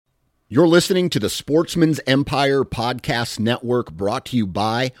You're listening to the Sportsman's Empire Podcast Network, brought to you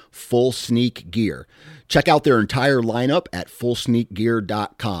by Full Sneak Gear. Check out their entire lineup at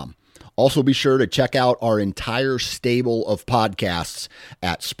fullsneakgear.com. Also be sure to check out our entire stable of podcasts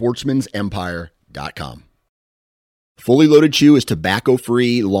at sportsmansempire.com. Fully Loaded Chew is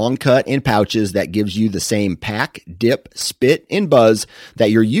tobacco-free, long cut in pouches that gives you the same pack, dip, spit, and buzz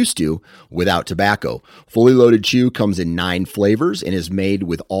that you're used to without tobacco. Fully Loaded Chew comes in 9 flavors and is made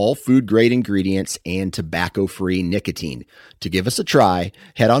with all food-grade ingredients and tobacco-free nicotine. To give us a try,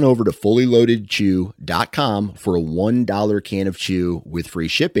 head on over to fullyloadedchew.com for a $1 can of chew with free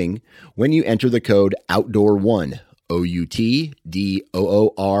shipping when you enter the code OUTDOOR1, OUTDOOR,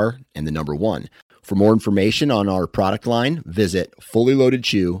 and the number 1. For more information on our product line, visit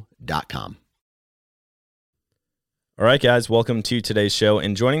fullyloadedchew.com. All right, guys, welcome to today's show.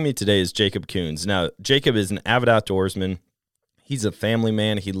 And joining me today is Jacob Coons. Now, Jacob is an avid outdoorsman. He's a family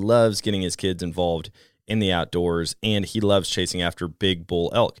man. He loves getting his kids involved in the outdoors, and he loves chasing after big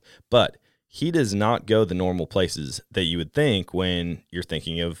bull elk. But he does not go the normal places that you would think when you're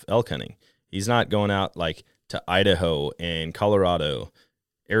thinking of elk hunting. He's not going out like to Idaho and Colorado,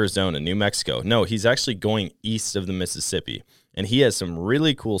 Arizona, New Mexico. No, he's actually going east of the Mississippi, and he has some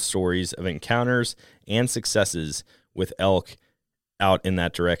really cool stories of encounters and successes with elk out in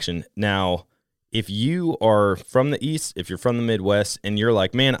that direction. Now, if you are from the east, if you're from the Midwest, and you're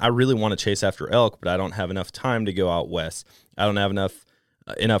like, man, I really want to chase after elk, but I don't have enough time to go out west. I don't have enough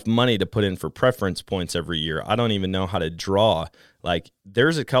money to put in for preference points every year. I don't even know how to draw. Like,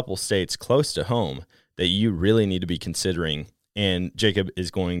 there's a couple states close to home that you really need to be considering, and Jacob is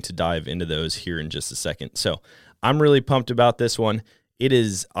going to dive into those here in just a second. So I'm really pumped about this one. It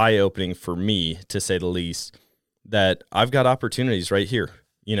is eye-opening for me, to say the least, that I've got opportunities right here.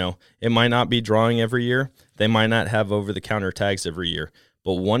 You know, it might not be drawing every year. They might not have over-the-counter tags every year.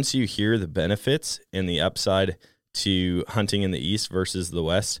 But once you hear the benefits and the upside to hunting in the East versus the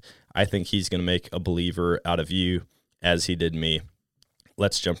West, I think he's going to make a believer out of you as he did me.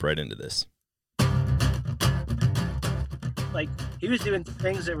 Let's jump right into this. Like, he was doing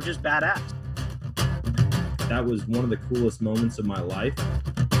things that were just badass. That was one of the coolest moments of my life.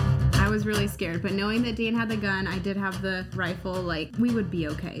 I was really scared, but knowing that Dan had the gun, I did have the rifle, like, we would be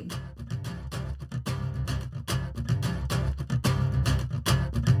okay.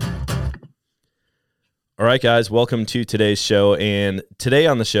 All right, guys, welcome to today's show. And today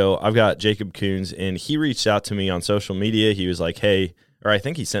on the show, I've got Jacob Coons, and he reached out to me on social media. He was like, hey, or I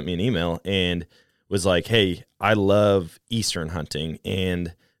think he sent me an email and was like, hey, I love Eastern hunting,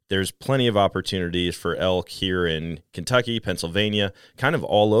 and there's plenty of opportunities for elk here in Kentucky, Pennsylvania, kind of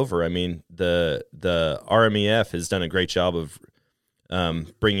all over. I mean, the RMEF has done a great job of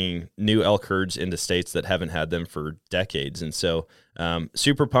bringing new elk herds into states that haven't had them for decades. And so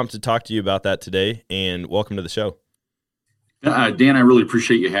super pumped to talk to you about that today, and welcome to the show. Dan, I really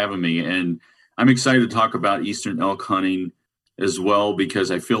appreciate you having me, and I'm excited to talk about Eastern elk hunting as well, because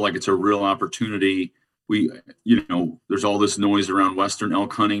I feel like it's a real opportunity. There's all this noise around Western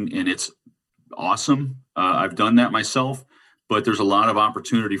elk hunting, and it's awesome. I've done that myself, but there's a lot of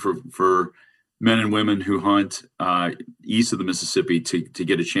opportunity for men and women who hunt east of the Mississippi to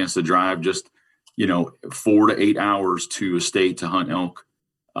get a chance to drive just, 4 to 8 hours to a state to hunt elk,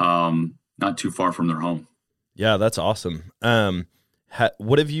 not too far from their home. Yeah, that's awesome.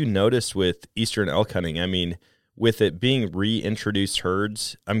 What have you noticed with Eastern elk hunting? I mean, with it being reintroduced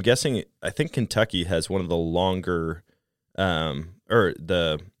herds, I'm guessing, I think Kentucky has one of the longer, or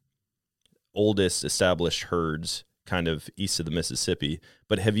the oldest established herds kind of east of the Mississippi.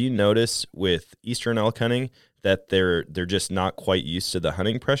 But have you noticed with Eastern elk hunting that they're just not quite used to the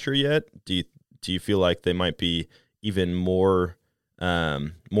hunting pressure yet? Do you feel like they might be even more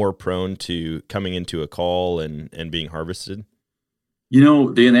prone to coming into a call and being harvested?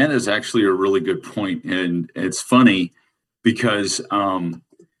 Dan, that is actually a really good point. And it's funny because, and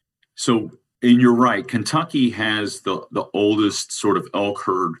you're right, Kentucky has the oldest sort of elk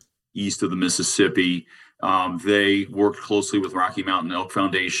herd east of the Mississippi. They worked closely with Rocky Mountain Elk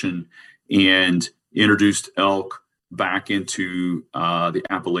Foundation and introduced elk back into the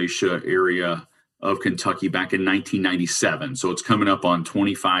Appalachia area of Kentucky back in 1997. So it's coming up on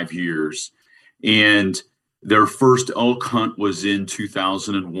 25 years. And their first elk hunt was in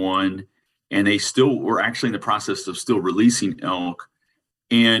 2001, and they still were actually in the process of still releasing elk.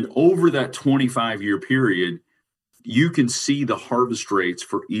 And over that 25-year period, you can see the harvest rates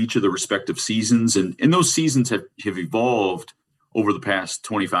for each of the respective seasons. And those seasons have evolved over the past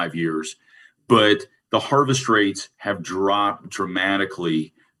 25 years. But the harvest rates have dropped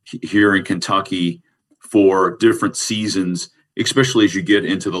dramatically here in Kentucky for different seasons. especially as you get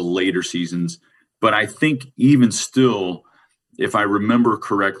into the later seasons. But I think even still, if I remember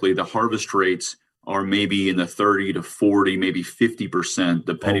correctly, the harvest rates are maybe in the 30 to 40, maybe 50%,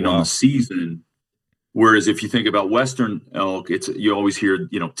 depending on the season. Whereas if you think about Western elk, you always hear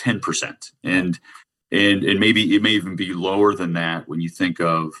 10%, and maybe it may even be lower than that when you think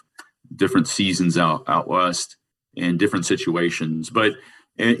of different seasons out west and different situations. But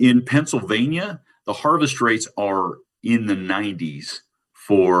in Pennsylvania, the harvest rates are in the 90s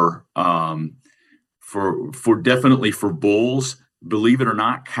for definitely for bulls. Believe it or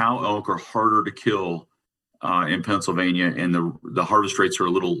not, cow elk are harder to kill in Pennsylvania, and the harvest rates are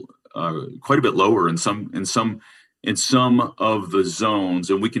quite a bit lower in some of the zones,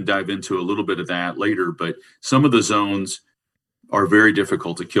 and we can dive into a little bit of that later. But some of the zones are very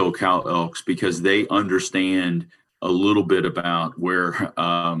difficult to kill cow elks because they understand a little bit about where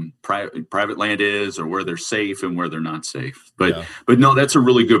private land is, or where they're safe and where they're not safe. But no, that's a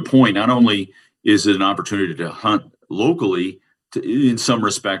really good point. Not only is it an opportunity to hunt locally in some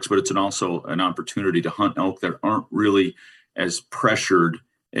respects, but it's also an opportunity to hunt elk that aren't really as pressured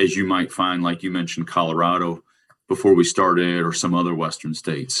as you might find, like you mentioned, Colorado before we started, or some other Western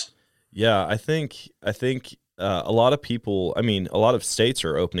states. Yeah, I think a lot of people, I mean, a lot of states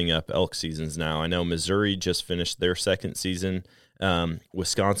are opening up elk seasons now. I know Missouri just finished their second season.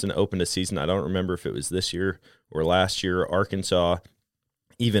 Wisconsin opened a season. I don't remember if it was this year or last year. Arkansas,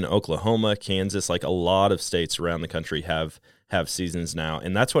 even Oklahoma, Kansas, like a lot of states around the country have seasons now.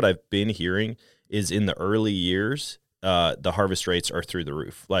 And that's what I've been hearing is in the early years, the harvest rates are through the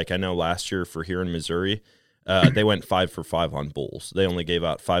roof. Like I know last year for here in Missouri, they went 5 for 5 on bulls. They only gave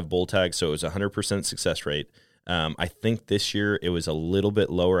out 5 bull tags, so it was 100% success rate. I think this year it was a little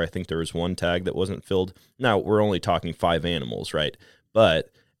bit lower. I think there was 1 tag that wasn't filled. Now, we're only talking 5 animals, right? But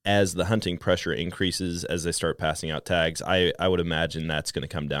as the hunting pressure increases, as they start passing out tags, I would imagine that's going to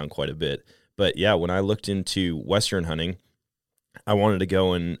come down quite a bit. But yeah, when I looked into Western hunting, I wanted to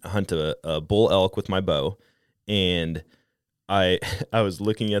go and hunt a bull elk with my bow, and I was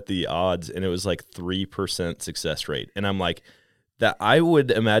looking at the odds, and it was like 3% success rate. And I'm like, that I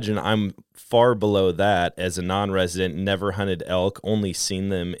would imagine I'm far below that as a non-resident, never hunted elk, only seen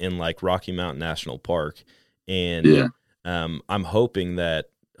them in like Rocky Mountain National Park. And I'm hoping that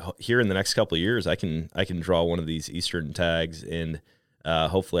here in the next couple of years, I can draw one of these Eastern tags, and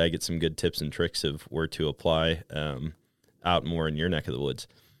hopefully I get some good tips and tricks of where to apply out more in your neck of the woods.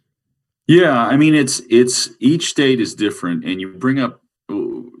 Yeah, I mean, it's each state is different, and you bring up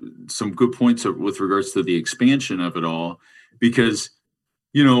some good points with regards to the expansion of it all, because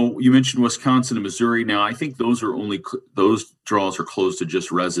you mentioned Wisconsin and Missouri. Now, I think those draws are closed to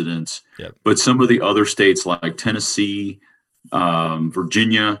just residents. Yep. But some of the other states like Tennessee,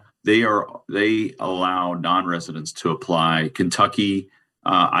 Virginia, they allow non-residents to apply. Kentucky,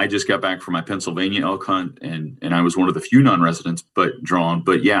 I just got back from my Pennsylvania elk hunt, and I was one of the few non-residents drawn.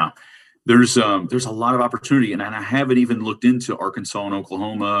 But yeah, there's a lot of opportunity, and I haven't even looked into Arkansas and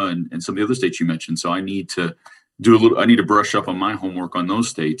Oklahoma and some of the other states you mentioned. So I need to brush up on my homework on those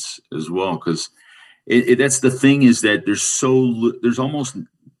states as well, because that's the thing, is that there's almost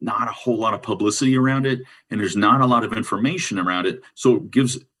not a whole lot of publicity around it, and there's not a lot of information around it. So it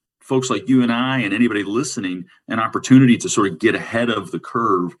gives folks like you and I and anybody listening an opportunity to sort of get ahead of the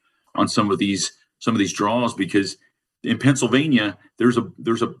curve on some of these draws, because in Pennsylvania there's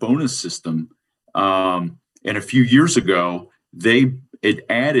a bonus system, and a few years ago it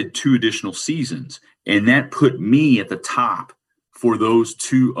added 2 additional seasons, and that put me at the top for those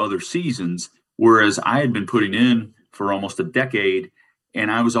 2 other seasons, whereas I had been putting in for almost a decade,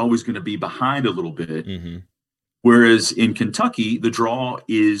 and I was always going to be behind a little bit. Mm-hmm. Whereas in Kentucky, the draw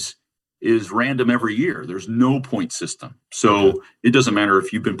is random every year. There's no point system. So it doesn't matter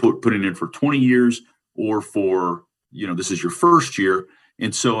if you've been putting in for 20 years or for, this is your first year.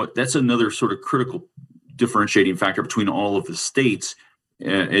 And so that's another sort of critical differentiating factor between all of the states.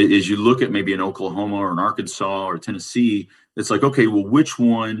 As you look at maybe an Oklahoma or an Arkansas or Tennessee, it's like, okay, well, which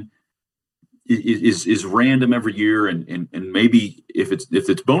one is random every year? And maybe if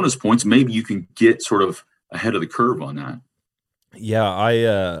it's bonus points, maybe you can get sort of ahead of the curve on that.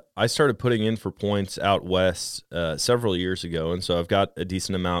 Yeah, I started putting in for points out west several years ago, and so I've got a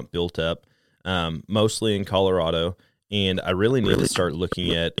decent amount built up, mostly in Colorado, and I really need to start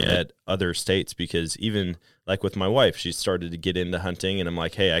looking at other states, because even like with my wife, she started to get into hunting, and I'm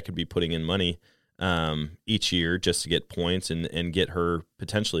like, hey, I could be putting in money each year just to get points and get her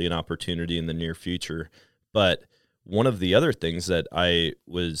potentially an opportunity in the near future. But one of the other things that I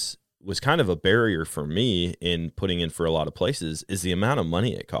was kind of a barrier for me in putting in for a lot of places is the amount of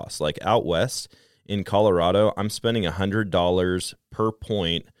money it costs. Like out west in Colorado, I'm spending $100 per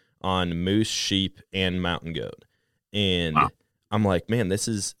point on moose, sheep, and mountain goat. And Wow. I'm like, man, this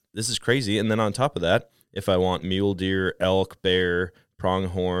is crazy. And then on top of that, if I want mule deer, elk, bear,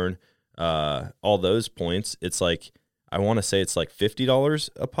 pronghorn, all those points, it's like, I want to say it's like $50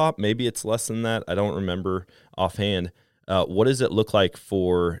 a pop. Maybe it's less than that. I don't remember offhand. What does it look like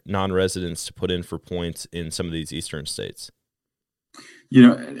for non-residents to put in for points in some of these eastern states?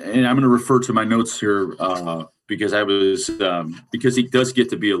 And I'm going to refer to my notes here because I was because it does get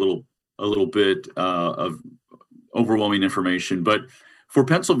to be a little bit of overwhelming information. But for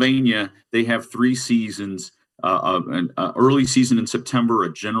Pennsylvania, they have 3 seasons: an early season in September,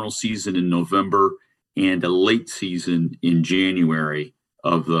 a general season in November, and a late season in January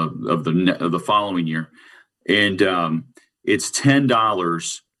of the following year. And it's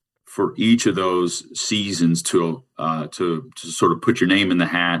 $10 for each of those seasons to sort of put your name in the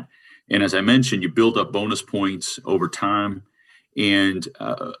hat. And as I mentioned, you build up bonus points over time. And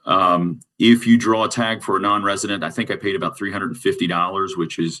if you draw a tag for a non-resident, I think I paid about $350,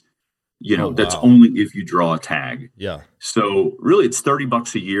 which is, that's only if you draw a tag. Yeah. So really it's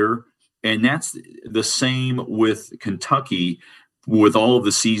 $30 a year. And that's the same with Kentucky. With all of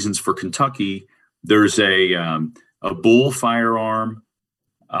the seasons for Kentucky, there's a bull firearm,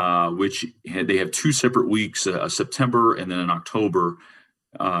 which they have 2 separate weeks, September and then in October.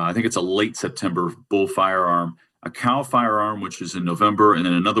 I think it's a late September bull firearm, a cow firearm, which is in November, and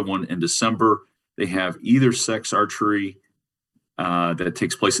then another one in December. They have either sex archery that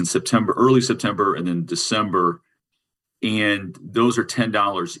takes place in September, early September, and then December. And those are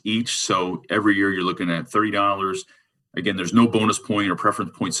 $10 each. So every year you're looking at $30. Again, there's no bonus point or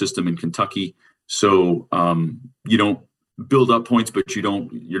preference point system in Kentucky. So you don't build up points, but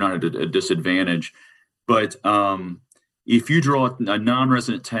you're not at a disadvantage. But if you draw a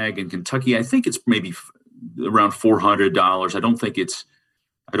non-resident tag in Kentucky, I think it's maybe around $400. I don't think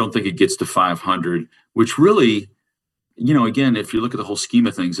it gets to $500, which really, again, if you look at the whole scheme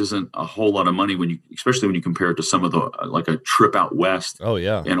of things, isn't a whole lot of money especially when you compare it to some of the, like a trip out west. Oh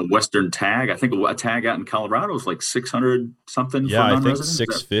yeah. And a Western tag. I think a tag out in Colorado is like 600 something. Yeah. For I think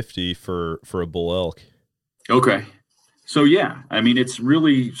 650 for a bull elk. Okay. So yeah, I mean, it's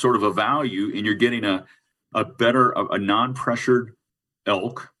really sort of a value, and you're getting a non-pressured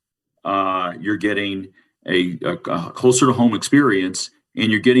elk. You're getting a closer to home experience, and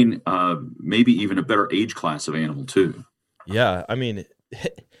you're getting maybe even a better age class of animal too. Yeah, I mean,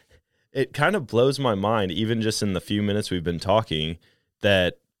 it kind of blows my mind, even just in the few minutes we've been talking,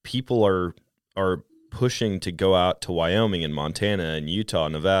 that people are pushing to go out to Wyoming and Montana and Utah,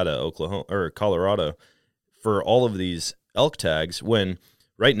 Nevada, Oklahoma, or Colorado for all of these elk tags, when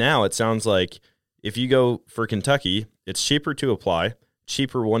right now it sounds like if you go for Kentucky, it's cheaper to apply,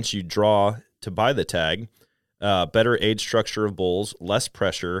 cheaper once you draw to buy the tag, better age structure of bulls, less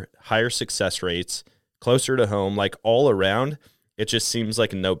pressure, higher success rates, closer to home, like all around. It just seems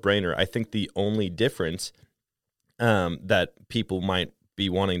like a no-brainer. I think the only difference that people might be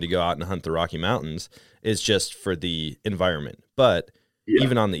wanting to go out and hunt the Rocky Mountains is just for the environment. But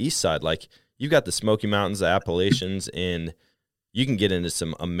even on the east side, like you've got the Smoky Mountains, the Appalachians, and you can get into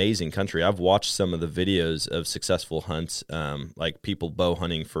some amazing country. I've watched some of the videos of successful hunts, like people bow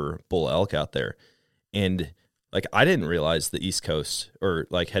hunting for bull elk out there. And like, I didn't realize the East Coast or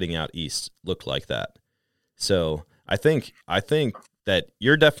like heading out east looked like that. So I think that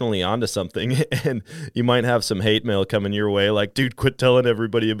you're definitely onto something, and you might have some hate mail coming your way. Like, dude, quit telling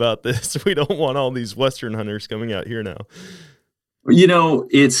everybody about this. We don't want all these Western hunters coming out here now.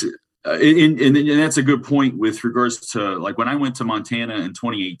 It's, and that's a good point with regards to, like, when I went to Montana in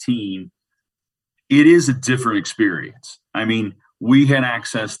 2018, it is a different experience. I mean, we had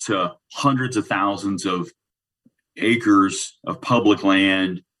access to hundreds of thousands of acres of public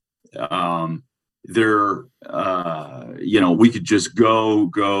land. We could just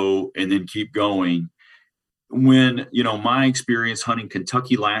go and then keep going. When, my experience hunting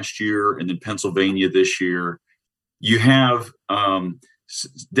Kentucky last year and then Pennsylvania this year, you have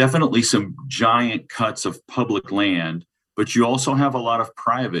definitely some giant cuts of public land, but you also have a lot of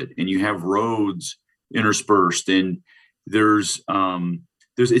private, and you have roads interspersed, and there's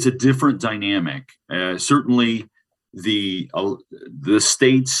it's a different dynamic. Certainly the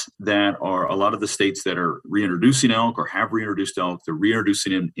states that are, a lot of the states that are reintroducing elk or have reintroduced elk, they're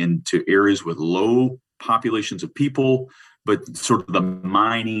reintroducing them into areas with low populations of people, but sort of the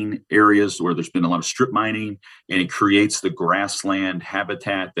mining areas where there's been a lot of strip mining, and it creates the grassland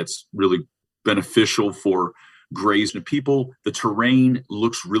habitat that's really beneficial for grazing people. The terrain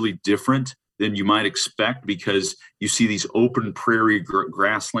looks really different than you might expect, because you see these open prairie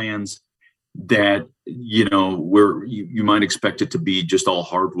grasslands, that, where you might expect it to be just all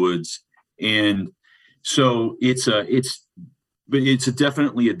hardwoods. And so but it's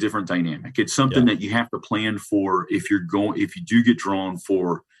definitely a different dynamic. It's something that you have to plan for if you do get drawn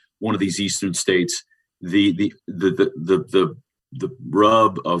for one of these eastern states. The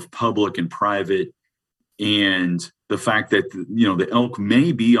rub of public and private, and the fact that the elk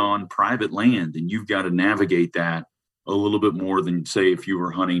may be on private land, and you've got to navigate that a little bit more than, say, if you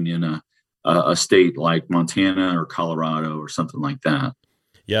were hunting in a state like Montana or Colorado or something like that.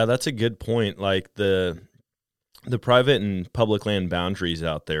 Yeah, that's a good point. Like the private and public land boundaries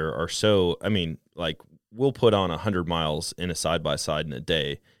out there are so, I mean, like we'll put on 100 miles in a side-by-side in a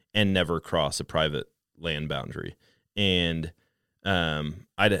day and never cross a private land boundary. And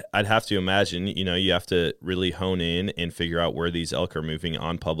I'd have to imagine, you have to really hone in and figure out where these elk are moving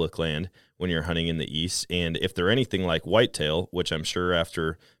on public land when you're hunting in the east. And if they're anything like whitetail, which I'm sure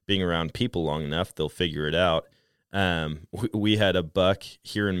after being around people long enough, they'll figure it out. We had a buck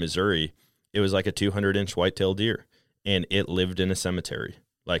here in Missouri. It was like a 200-inch whitetail deer, and it lived in a cemetery.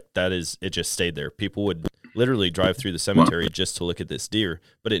 Like it just stayed there. People would literally drive through the cemetery just to look at this deer,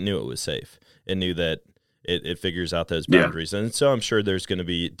 but it knew it was safe. It knew that it figures out those boundaries. And so I'm sure there's going to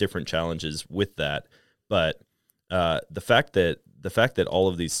be different challenges with that. But the fact that all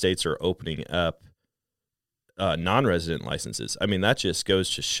of these states are opening up non-resident licenses, I mean, that just goes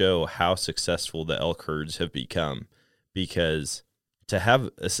to show how successful the elk herds have become, because to have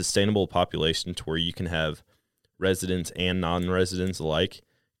a sustainable population to where you can have residents and non-residents alike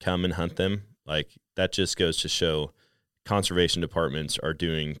come and hunt them, like that just goes to show conservation departments are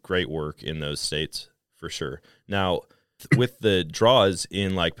doing great work in those states for sure. Now, with the draws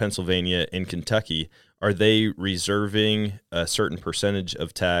in like Pennsylvania and Kentucky, are they reserving a certain percentage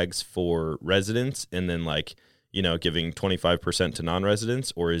of tags for residents and then giving 25% to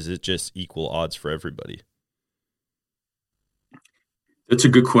non-residents, or is it just equal odds for everybody? That's a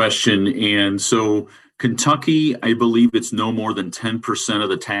good question. And so Kentucky, I believe it's no more than 10% of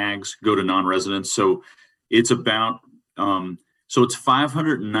the tags go to non-residents. So it's about, it's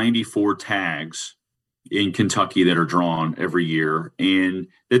 594 tags in Kentucky that are drawn every year. And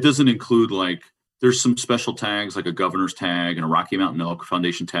that doesn't include there's some special tags like a governor's tag and a Rocky Mountain Elk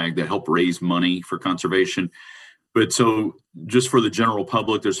Foundation tag that help raise money for conservation. But so just for the general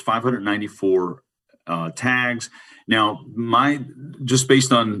public, there's 594 tags. Now, just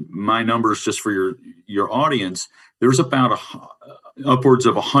based on my numbers, just for your audience, there's about upwards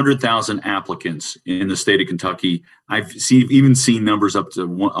of 100,000 applicants in the state of Kentucky. I've even seen numbers up to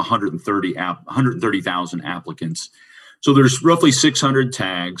 130,000 applicants. So there's roughly 600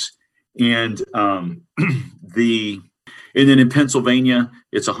 tags, and then in Pennsylvania,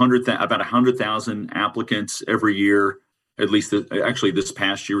 it's about 100,000 applicants every year. At least, actually, this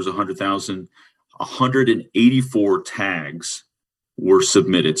past year was 100,000. 184 tags were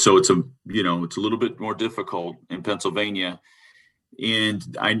submitted. So it's a little bit more difficult in Pennsylvania.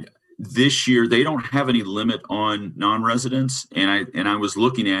 And this year they don't have any limit on non-residents. And I was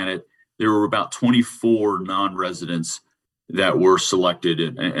looking at it, there were about 24 non-residents that were selected.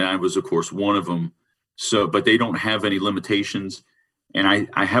 And I was, of course, one of them. So, but they don't have any limitations. And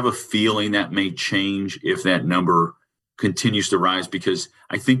I have a feeling that may change if that number continues to rise, because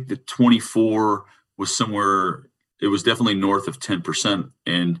I think the 24 was somewhere, it was definitely north of 10%.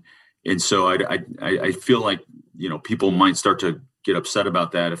 And so I feel like, people might start to get upset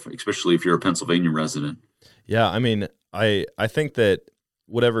about that, especially if you're a Pennsylvania resident. Yeah. I mean, I think that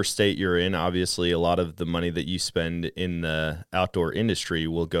whatever state you're in, obviously a lot of the money that you spend in the outdoor industry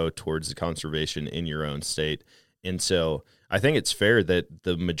will go towards the conservation in your own state. And so I think it's fair that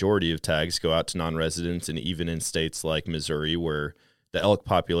the majority of tags go out to non-residents, and even in states like Missouri, where the elk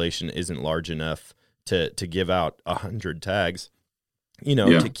population isn't large enough to give out 100 tags,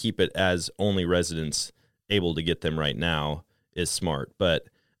 to keep it as only residents able to get them right now is smart. But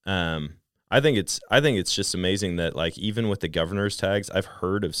I think it's just amazing that even with the governor's tags, I've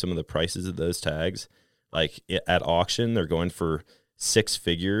heard of some of the prices of those tags. At auction, they're going for 6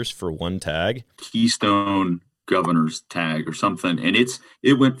 figures for one tag. Keystone governor's tag or something, and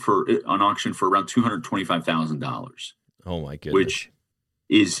it went on auction for around $225,000. Oh my goodness. Which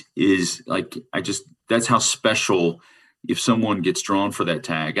is that's how special if someone gets drawn for that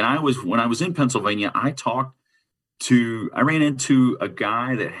tag. And when I was in Pennsylvania, I ran into a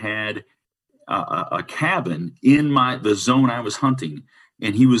guy that had a cabin in the zone I was hunting,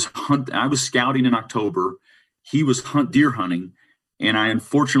 and I was scouting in October. He was deer hunting. And I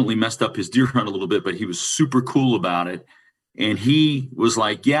unfortunately messed up his deer hunt a little bit, but he was super cool about it. And he was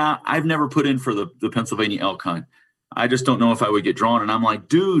like, yeah, I've never put in for the Pennsylvania elk hunt. I just don't know if I would get drawn. And I'm like,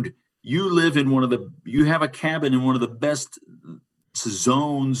 dude, you have a cabin in one of the best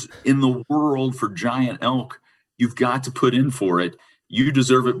zones in the world for giant elk. You've got to put in for it. You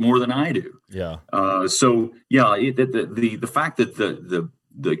deserve it more than I do. Yeah. The fact that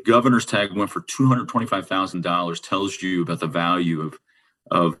the governor's tag went for $225,000 tells you about the value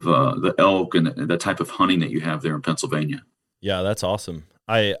of the elk and the type of hunting that you have there in Pennsylvania. Yeah, that's awesome.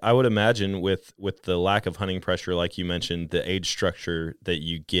 I would imagine with the lack of hunting pressure, like you mentioned, the age structure that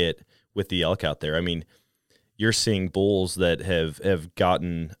you get with the elk out there. I mean, you're seeing bulls that have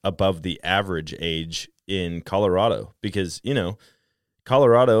gotten above the average age in Colorado because,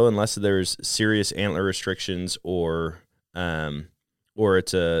 Colorado, unless there's serious antler restrictions or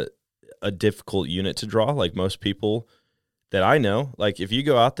it's a difficult unit to draw, like most people that I know, like if you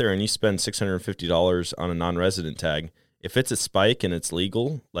go out there and you spend $650 on a non-resident tag, if it's a spike and it's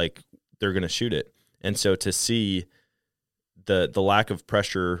legal, like they're going to shoot it. And so to see the lack of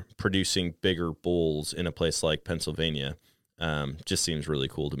pressure producing bigger bulls in a place like Pennsylvania just seems really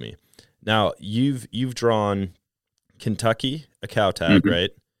cool to me. Now you've drawn Kentucky, a cow tag, right?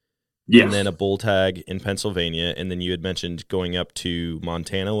 Yes. And then a bull tag in Pennsylvania. And then you had mentioned going up to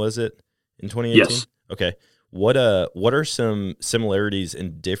Montana, was it, in 2018? Yes. Okay. What are some similarities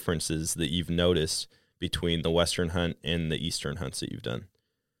and differences that you've noticed between the Western hunt and the Eastern hunts that you've done?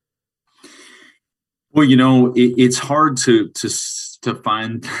 Well, it's hard to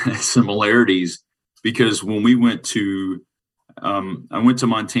find similarities because when we went to, I went to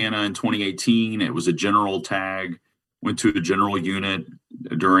Montana in 2018. It was a general tag. Went to a general unit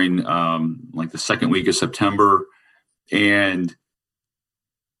during like the second week of September, and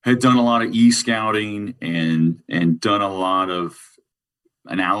had done a lot of e-scouting and done a lot of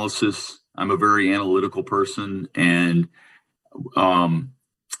analysis. I'm a very analytical person, and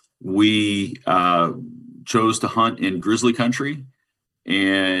we chose to hunt in grizzly country,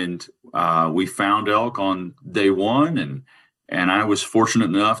 and we found elk on day one, and I was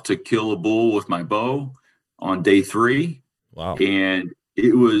fortunate enough to kill a bull with my bow on day 3. Wow. And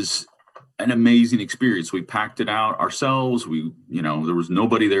it was an amazing experience. We packed it out ourselves. There was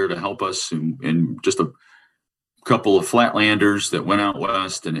nobody there to help us, and just a couple of flatlanders that went out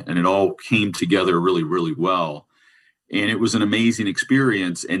west, and it all came together really, really well. And it was an amazing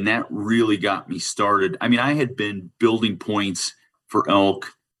experience. And that really got me started. I mean, I had been building points for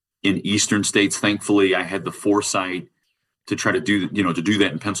elk in eastern states. Thankfully, I had the foresight to try to do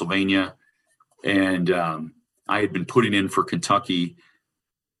that in Pennsylvania. And I had been putting in for Kentucky.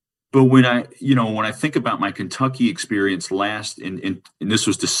 But when I think about my Kentucky experience and this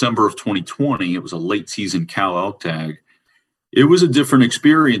was December of 2020, it was a late season cow elk tag. It was a different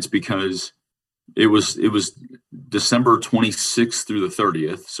experience because it was December 26th through the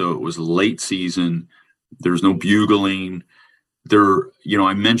 30th. So it was late season. There was no bugling there.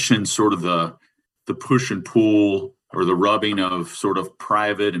 I mentioned sort of the push and pull or the rubbing of sort of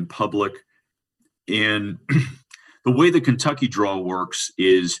private and public. And the way the Kentucky draw works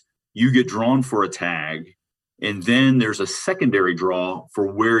is you get drawn for a tag, and then there's a secondary draw for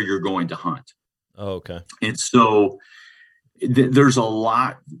where you're going to hunt. Oh, okay. And so there's a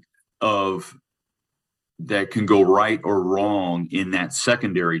lot of that can go right or wrong in that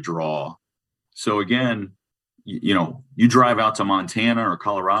secondary draw. So again, you drive out to Montana or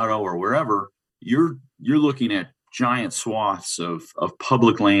Colorado or wherever, you're looking at giant swaths of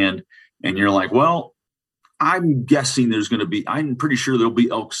public land, and you're like, well, I'm guessing I'm pretty sure there'll be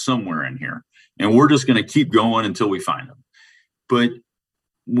elk somewhere in here, and we're just going to keep going until we find them. But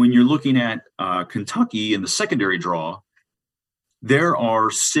when you're looking at Kentucky in the secondary draw, there are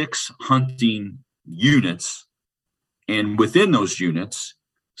 6 hunting units, and within those units,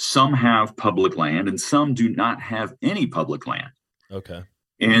 some have public land and some do not have any public land. Okay.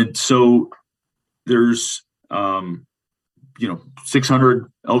 And so there's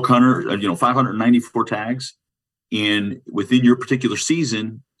 600 elk hunter, 594 tags, and within your particular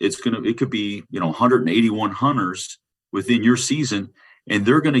season, it could be 181 hunters within your season, and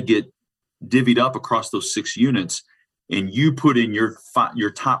they're going to get divvied up across those 6 units, and you put in your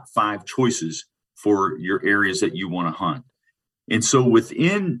top 5 choices for your areas that you want to hunt. And so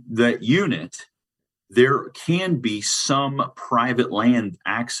within that unit, there can be some private land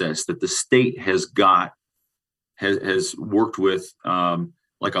access that the state has worked with,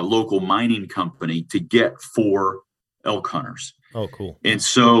 like a local mining company to get for elk hunters. Oh, cool. And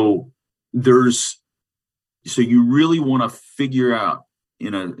so you really want to figure out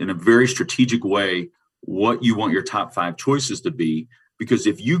in a very strategic way what you want your top 5 choices to be, because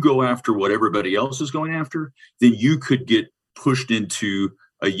if you go after what everybody else is going after, then you could get pushed into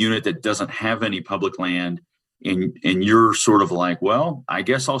a unit that doesn't have any public land, and you're sort of like, well, I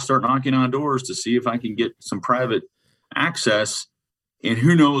guess I'll start knocking on doors to see if I can get some private access. And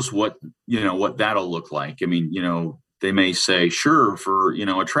who knows what that'll look like. I mean, they may say, sure, for,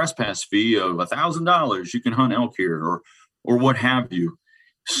 a trespass fee of $1,000, you can hunt elk here, or what have you.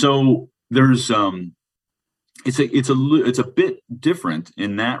 So there's, it's a bit different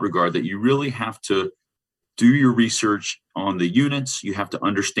in that regard, that you really have to do your research on the units. You have to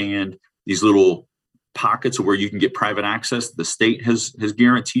understand these little pockets where you can get private access the state has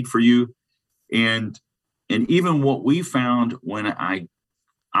guaranteed for you. And even what we found when I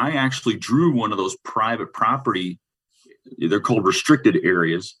actually drew one of those private property, they're called restricted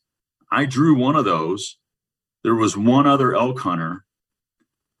areas. I drew one of those. There was one other elk hunter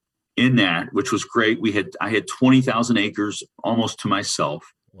in that, which was great. I had 20,000 acres almost to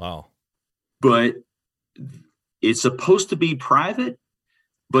myself. Wow. But it's supposed to be private,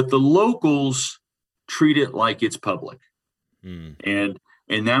 but the locals treat it like it's public. And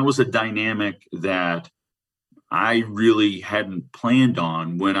that was a dynamic that I really hadn't planned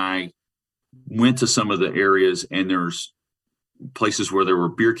on when I went to some of the areas, and there's places where there were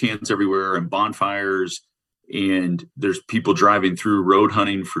beer cans everywhere and bonfires, and there's people driving through road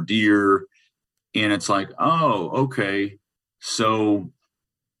hunting for deer. And it's like, oh, okay, so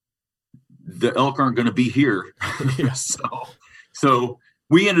the elk aren't going to be here. So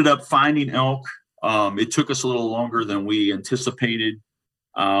we ended up finding elk. It took us a little longer than we anticipated.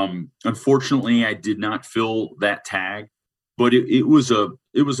 Unfortunately, I did not fill that tag, but it was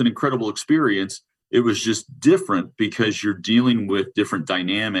an incredible experience. It was just different because you're dealing with different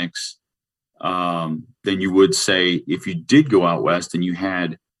dynamics than you would say if you did go out west and you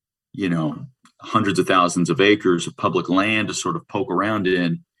had, hundreds of thousands of acres of public land to sort of poke around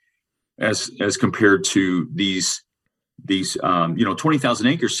in, as compared to these 20,000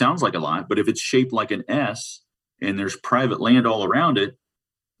 acres sounds like a lot, but if it's shaped like an S and there's private land all around it,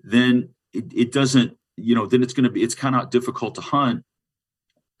 then it doesn't, then it's kind of difficult to hunt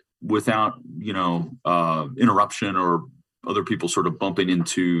without, interruption or other people sort of bumping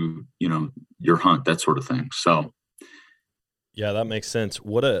into, your hunt, that sort of thing. So. Yeah, that makes sense.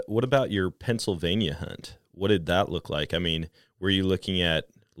 What about your Pennsylvania hunt? What did that look like? I mean, were you looking at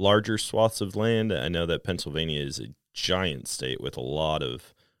larger swaths of land? I know that Pennsylvania is a giant state with a lot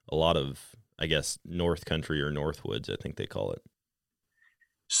of, I guess, North Country or Northwoods, I think they call it.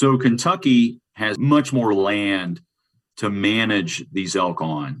 So Kentucky has much more land to manage these elk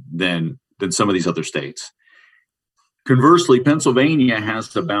on than some of these other states. Conversely, Pennsylvania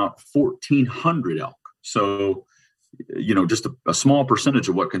has about 1,400 elk. So, just a small percentage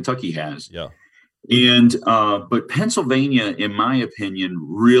of what Kentucky has. Yeah. And, but Pennsylvania, in my opinion,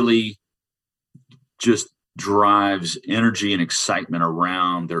 really just drives energy and excitement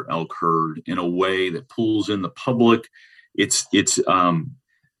around their elk herd in a way that pulls in the public.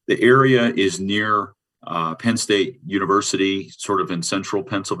 The area is near Penn State University, sort of in central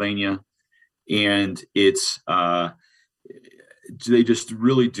Pennsylvania, and they just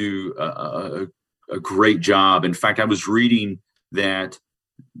really do a great job. In fact, I was reading that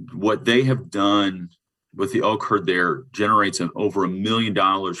what they have done with the elk herd there generates over $1 million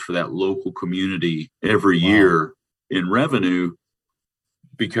for that local community every year in revenue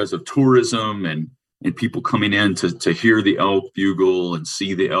because of tourism and people coming in to hear the elk bugle and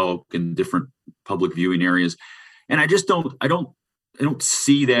see the elk in different public viewing areas. And I don't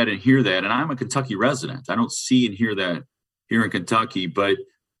see that and hear that. And I'm a Kentucky resident. I don't see and hear that here in Kentucky, but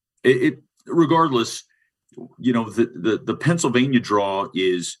regardless, the Pennsylvania draw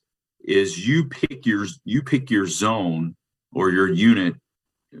is you pick your zone or your unit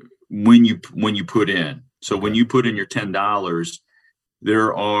when you put in. So when you put in your $10,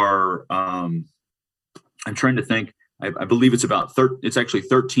 there are, I'm trying to think, I believe it's it's actually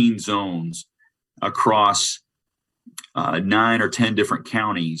 13 zones across 9 or 10 different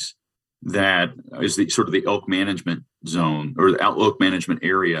counties. That is the elk management zone or the elk management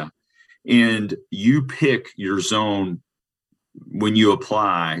area. And you pick your zone when you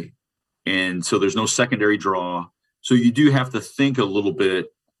apply. And so there's no secondary draw. So you do have to think a little bit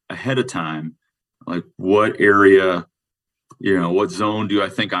ahead of time, like what area, what zone do I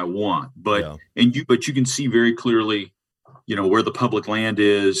think I want? But you can see very clearly, where the public land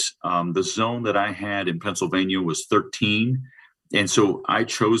is. The zone that I had in Pennsylvania was 13. And so I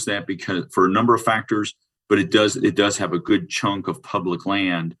chose that because for a number of factors, but it does have a good chunk of public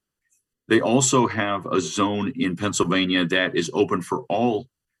land. They also have a zone in Pennsylvania that is open for all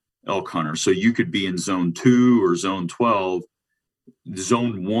elk hunters. So you could be in zone 2 or zone 12.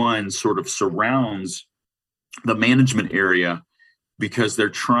 Zone 1 sort of surrounds the management area because they're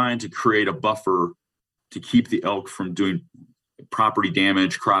trying to create a buffer to keep the elk from doing property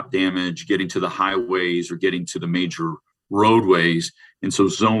damage, crop damage, getting to the highways or getting to the major roadways. And so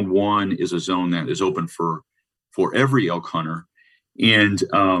zone 1 is a zone that is open for every elk hunter. And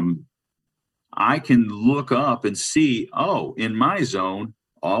I can look up and see, oh, in my zone,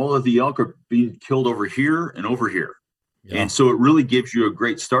 all of the elk are being killed over here and over here. Yeah. And so it really gives you a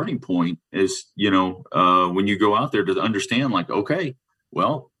great starting point as, when you go out there to understand, like, okay,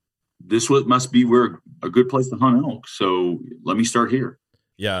 well, this must be where a good place to hunt elk. So let me start here.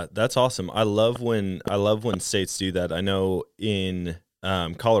 Yeah, that's awesome. I love when states do that. I know in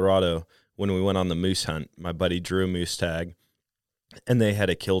Colorado, when we went on the moose hunt, my buddy drew a moose tag, and they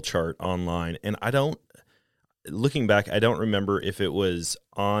had a kill chart online. And looking back, I don't remember if it was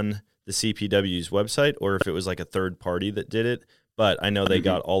on the CPW's website or if it was like a third party that did it, but I know they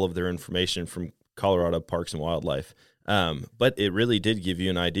got all of their information from Colorado Parks and Wildlife. But it really did give you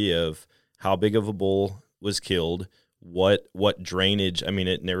an idea of how big of a bull was killed, what drainage. I mean,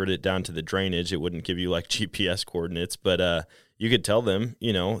 it narrowed it down to the drainage. It wouldn't give you like GPS coordinates, but you could tell them,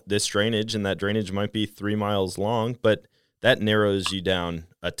 this drainage and that drainage might be 3 miles long, but that narrows you down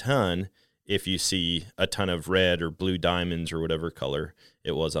a ton if you see a ton of red or blue diamonds or whatever color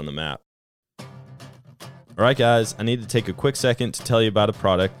it was on the map. All right, guys, I need to take a quick second to tell you about a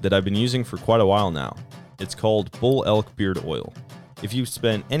product that I've been using for quite a while now. It's called Bull Elk Beard Oil. If you've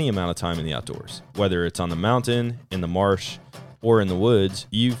spent any amount of time in the outdoors, whether it's on the mountain, in the marsh, or in the woods,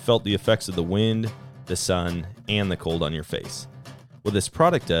 you've felt the effects of the wind, the sun, and the cold on your face. What this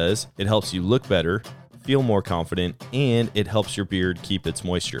product does, it helps you look better, feel more confident, and it helps your beard keep its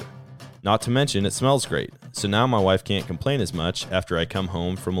moisture. Not to mention, it smells great, so now my wife can't complain as much after I come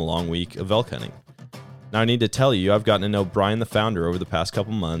home from a long week of elk hunting. Now I need to tell you, I've gotten to know Brian the founder over the past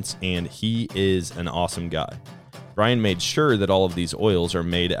couple months, and he is an awesome guy. Brian made sure that all of these oils are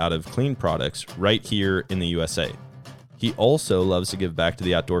made out of clean products right here in the USA. He also loves to give back to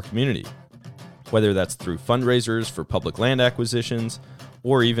the outdoor community, whether that's through fundraisers for public land acquisitions,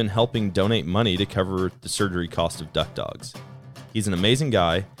 or even helping donate money to cover the surgery cost of duck dogs. He's an amazing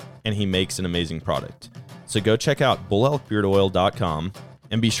guy, and he makes an amazing product. So go check out bullelkbeardoil.com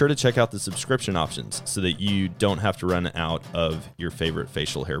and be sure to check out the subscription options so that you don't have to run out of your favorite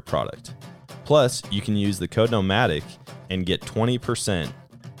facial hair product. Plus, you can use the code Nomadic and get 20%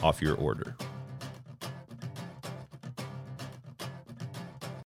 off your order.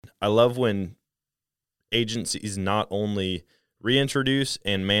 I love when agencies not only reintroduce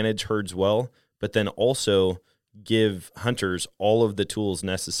and manage herds well, but then also give hunters all of the tools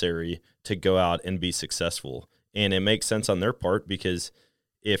necessary to go out and be successful. And it makes sense on their part because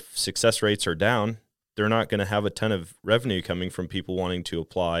if success rates are down, they're not going to have a ton of revenue coming from people wanting to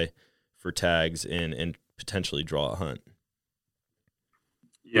apply for tags and potentially draw a hunt.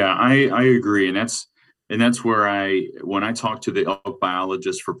 Yeah, I agree. And that's where when I talked to the elk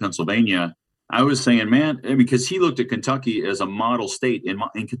biologist for Pennsylvania, I was saying, man, because he looked at Kentucky as a model state, and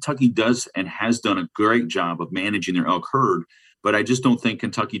Kentucky does and has done a great job of managing their elk herd, but I just don't think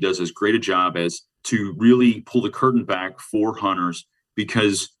Kentucky does as great a job as to really pull the curtain back for hunters,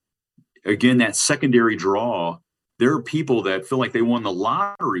 because, again, that secondary draw, there are people that feel like they won the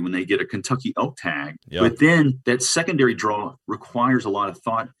lottery when they get a Kentucky elk tag, but then that secondary draw requires a lot of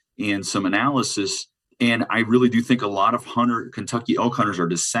thought and some analysis, and I really do think a lot of Kentucky elk hunters are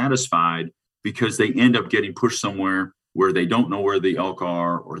dissatisfied because they end up getting pushed somewhere where they don't know where the elk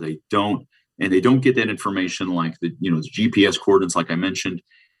are, or they don't get that information like the GPS coordinates, like I mentioned.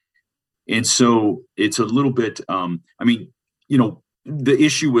 And so it's a little bit, the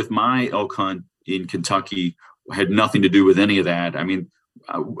issue with my elk hunt in Kentucky had nothing to do with any of that. I mean,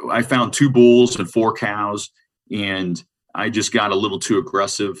 I found 2 bulls and 4 cows, and I just got a little too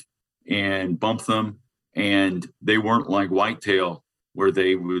aggressive and bumped them. And they weren't like whitetail, where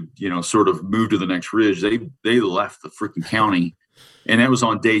they would, sort of move to the next ridge. They left the freaking county, and that was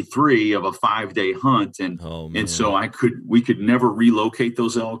on day 3 of a 5-day hunt. And so we could never relocate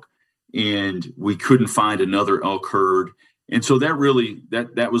those elk, and we couldn't find another elk herd. And so that really,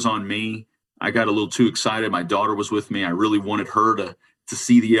 that was on me. I got a little too excited. My daughter was with me. I really wanted her to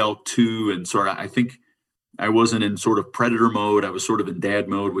see the elk too. And sort of, I think I wasn't in sort of predator mode. I was sort of in dad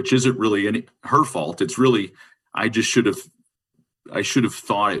mode, which isn't really her fault. It's really, I should have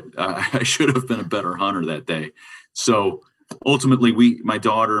thought it. I should have been a better hunter that day. So ultimately, my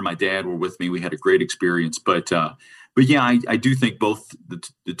daughter and my dad were with me. We had a great experience. But yeah, I do think both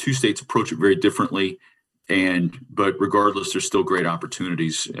the 2 states approach it very differently. But regardless, there's still great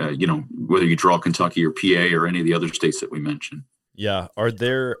opportunities. Whether you draw Kentucky or PA or any of the other states that we mentioned. Yeah. Are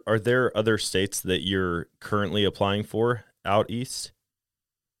there other states that you're currently applying for out east?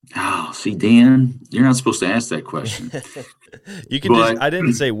 Oh, see, Dan, you're not supposed to ask that question. You can I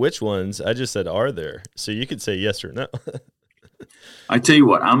didn't say which ones. I just said, are there? So you could say yes or no. I tell you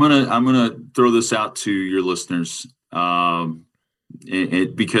what, I'm gonna throw this out to your listeners,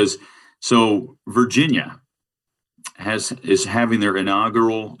 because so Virginia is having their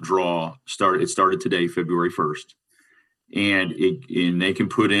inaugural draw start. It started today, February 1st, and they can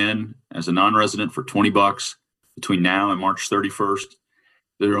put in as a non-resident for $20 between now and March 31st.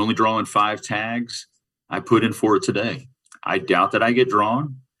 They're only drawing 5 tags. I put in for it today. I doubt that I get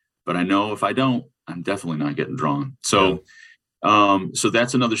drawn, but I know if I don't, I'm definitely not getting drawn. So, so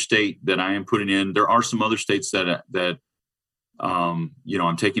that's another state that I am putting in. There are some other states that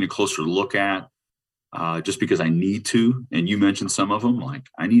I'm taking a closer look at, just because I need to. And you mentioned some of them. Like,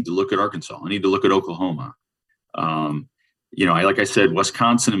 I need to look at Arkansas. I need to look at Oklahoma. Like I said,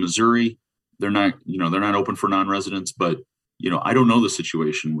 Wisconsin and Missouri, they're not open for non-residents, but I don't know the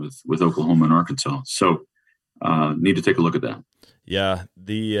situation with Oklahoma and Arkansas. So need to take a look at that. Yeah.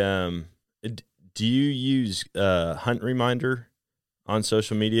 Do you use Hunt Reminder on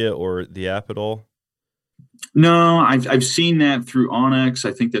social media or the app at all? No, I've seen that through onX.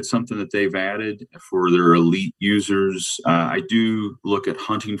 I think that's something that they've added for their elite users. I do look at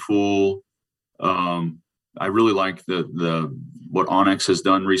Hunting Fool. I really like the what onX has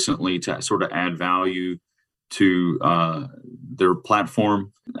done recently to sort of add value to their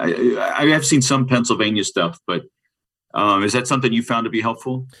platform. I have seen some Pennsylvania stuff, but is that something you found to be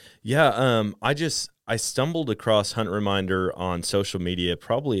helpful? Yeah, I stumbled across Hunt Reminder on social media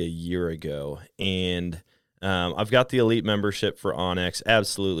probably a year ago, and I've got the elite membership for onX.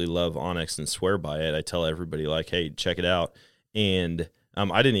 Absolutely love onX and swear by it. I tell everybody, like, hey, check it out. And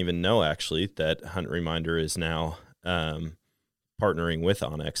I didn't even know actually that Hunt Reminder is now partnering with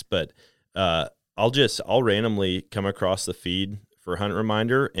onX, but I'll randomly come across the feed for Hunt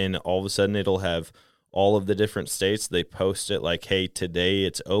Reminder, and all of a sudden it'll have all of the different states. They post it like, hey, today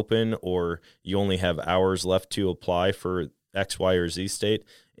it's open, or you only have hours left to apply for X, Y, or Z state.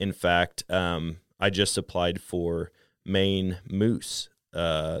 In fact, I just applied for Maine moose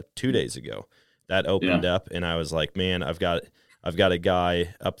 2 days ago. That opened up, and I was like, man, I've got a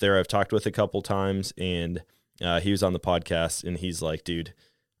guy up there I've talked with a couple times, and he was on the podcast, and he's like, dude,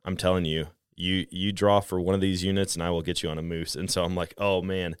 I'm telling you, you draw for one of these units and I will get you on a moose. And so I'm like, oh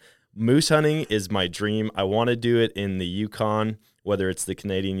man, moose hunting is my dream. I want to do it in the Yukon, whether it's the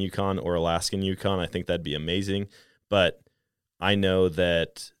Canadian Yukon or Alaskan Yukon. I think that'd be amazing. But I know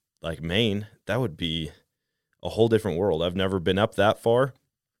that like Maine, that would be a whole different world. I've never been up that far.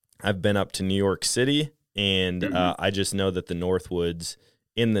 I've been up to New York City, and I just know that the Northwoods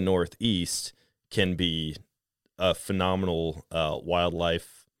in the Northeast can be a phenomenal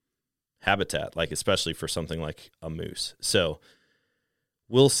wildlife habitat, like especially for something like a moose. So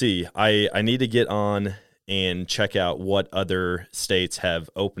we'll see. I need to get on and check out what other states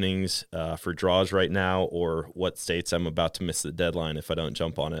have openings for draws right now, or what states I'm about to miss the deadline if I don't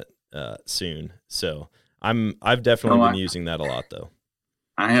jump on it soon. So I've definitely been using that a lot though.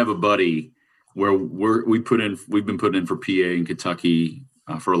 I have a buddy where we've been putting in for PA in Kentucky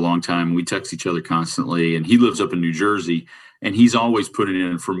for a long time. We text each other constantly, and he lives up in New Jersey, and he's always putting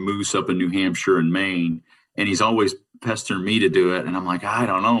in for moose up in New Hampshire and Maine, and he's always pestering me to do it. And I'm like, I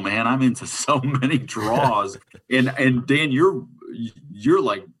don't know, man. I'm into so many draws, and Dan, you're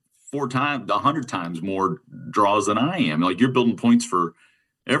like 100 times more draws than I am. Like, you're building points for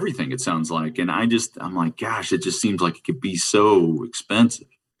everything, it sounds like. And I'm like, gosh, it just seems like it could be so expensive.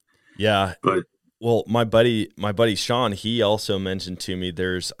 Yeah. But well, my buddy Sean, he also mentioned to me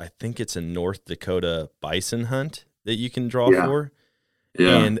I think it's a North Dakota bison hunt that you can draw for.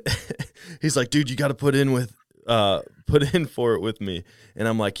 Yeah. And he's like, dude, you got to put in for it with me. And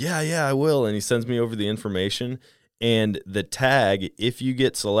I'm like, yeah, I will. And he sends me over the information, and the tag, if you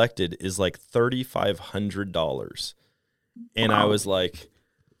get selected, is like $3,500. And I was like,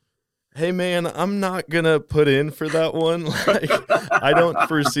 hey man, I'm not going to put in for that one. Like, I don't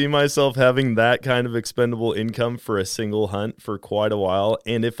foresee myself having that kind of expendable income for a single hunt for quite a while.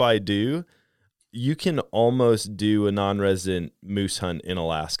 And if I do, you can almost do a non-resident moose hunt in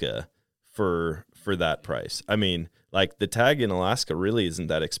Alaska for that price. I mean, like, the tag in Alaska really isn't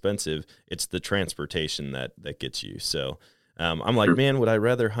that expensive. It's the transportation that gets you. So I'm like, man, would I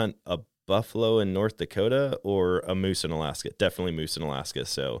rather hunt a buffalo in North Dakota or a moose in Alaska? Definitely moose in Alaska.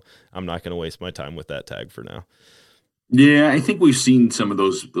 So I'm not going to waste my time with that tag for now. Yeah, I think we've seen some of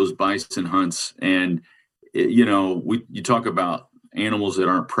those bison hunts, and you talk about animals that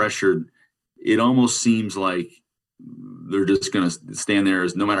aren't pressured. It almost seems like they're just going to stand there,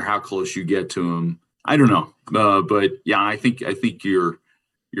 as no matter how close you get to them. I don't know, but yeah, I think you're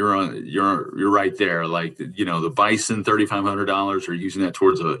you're right there. Like, the bison, $3,500, or using that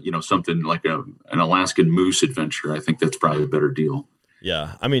towards something like an Alaskan moose adventure. I think that's probably a better deal.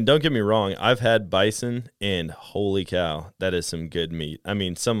 Yeah. I mean, don't get me wrong. I've had bison, and holy cow, that is some good meat. I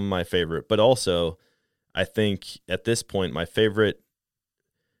mean, some of my favorite, but also I think at this point, my favorite,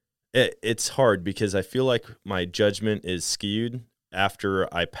 it's hard because I feel like my judgment is skewed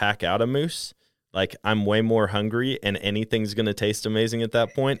after I pack out a moose. Like, I'm way more hungry and anything's going to taste amazing at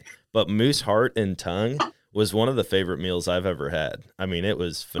that point. But moose heart and tongue was one of the favorite meals I've ever had. I mean, it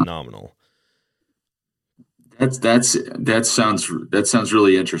was phenomenal. That sounds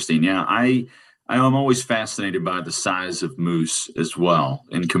really interesting. Yeah, I am always fascinated by the size of moose as well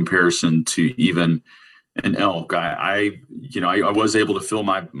in comparison to even an elk. I was able to fill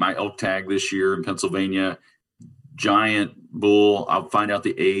my elk tag this year in Pennsylvania. Giant bull. I'll find out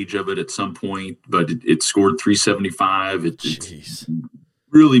the age of it at some point, but it scored 375. It's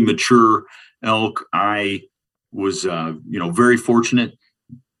really mature elk. I was very fortunate,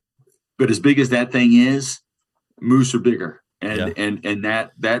 but as big as that thing is, moose are bigger, and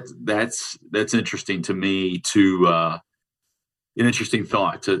that's interesting to me, to an interesting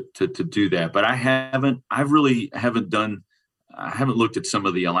thought to do that. But I haven't looked at some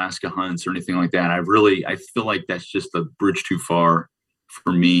of the Alaska hunts or anything like that. I feel like that's just a bridge too far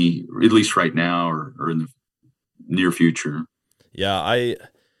for me, at least right now or in the near future. Yeah,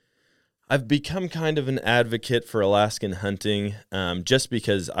 I've become kind of an advocate for Alaskan hunting, just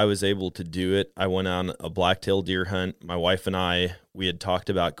because I was able to do it. I went on a blacktail deer hunt. My wife and we had talked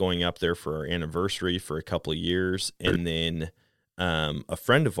about going up there for our anniversary for a couple of years. And then a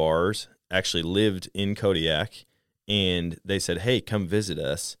friend of ours actually lived in Kodiak, and they said, hey, come visit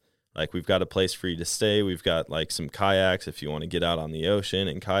us. Like, we've got a place for you to stay. We've got like some kayaks if you want to get out on the ocean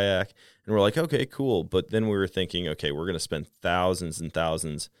and kayak. And we're like, okay, cool. But then we were thinking, okay, we're going to spend thousands and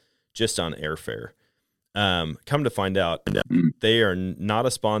thousands just on airfare. Come to find out, they are not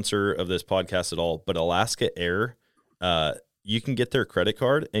a sponsor of this podcast at all, but Alaska Air, you can get their credit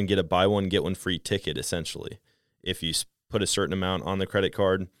card and get a buy one, get one free ticket, essentially. If you put a certain amount on the credit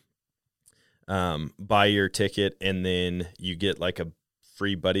card, buy your ticket, and then you get like a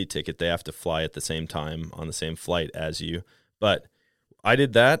free buddy ticket. They have to fly at the same time on the same flight as you. But I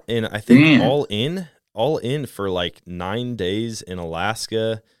did that, and I think all in for like 9 days in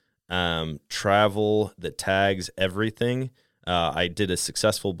Alaska, travel, the tags, everything. I did a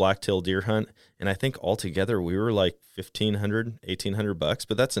successful blacktail deer hunt, and I think altogether we were like $1,800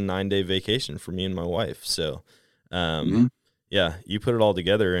 but that's a 9-day vacation for me and my wife. So, yeah, you put it all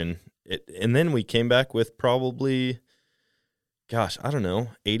together, and then we came back with probably, gosh, I don't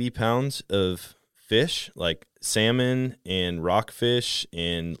know, 80 pounds of fish, like salmon and rockfish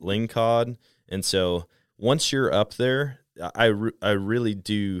and lingcod. And so once you're up there, I really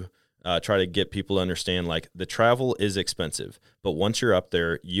do try to get people to understand, like, the travel is expensive, but once you're up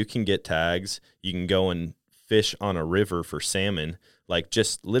there, you can get tags. You can go and fish on a river for salmon, like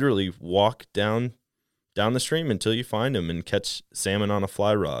just literally walk down the stream until you find them and catch salmon on a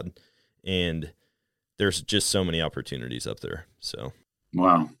fly rod. And there's just so many opportunities up there. So,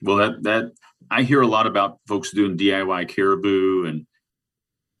 wow. Well, that I hear a lot about folks doing DIY caribou and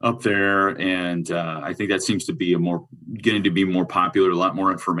up there, and I think that seems to be getting to be more popular. A lot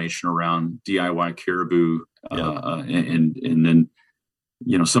more information around DIY caribou, and then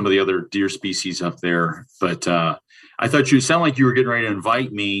some of the other deer species up there. But I thought you sound like you were getting ready to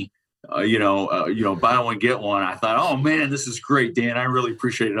invite me. Buy one get one. I thought, oh man, this is great, Dan. I really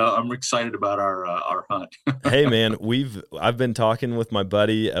appreciate it. I'm excited about our hunt. Hey man, I've been talking with my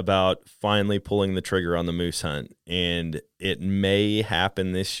buddy about finally pulling the trigger on the moose hunt, and it may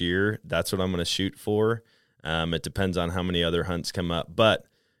happen this year. That's what I'm going to shoot for. It depends on how many other hunts come up, but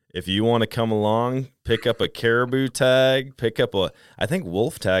if you want to come along, pick up a caribou tag, I think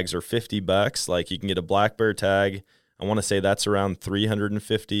wolf tags are $50. Like, you can get a black bear tag. I want to say that's around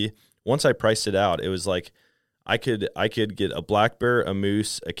 $350. Once I priced it out, it was like I could get a black bear, a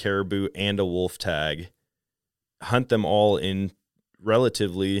moose, a caribou, and a wolf tag, hunt them all in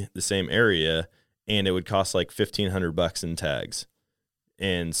relatively the same area, and it would cost like $1,500 in tags.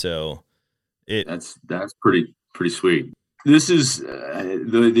 And so that's pretty sweet. This is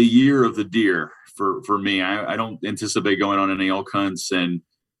the year of the deer for me. I don't anticipate going on any elk hunts, and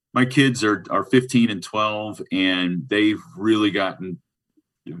my kids are 15 and 12, and they've really gotten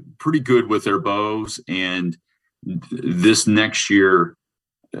pretty good with their bows. And this next year,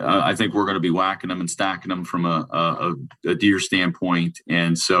 I think we're going to be whacking them and stacking them from a deer standpoint.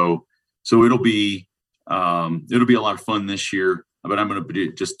 And so it'll be a lot of fun this year. But I'm going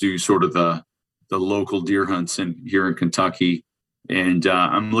to just do sort of the local deer hunts here in Kentucky. And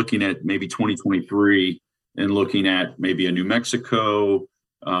I'm looking at maybe 2023 and looking at maybe a New Mexico.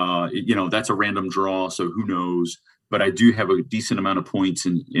 That's a random draw, so who knows? But I do have a decent amount of points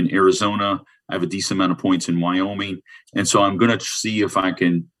in Arizona. I have a decent amount of points in Wyoming. And so I'm going to see if I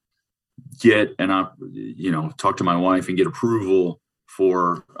can get talk to my wife and get approval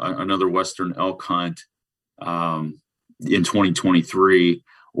for another Western elk hunt in 2023,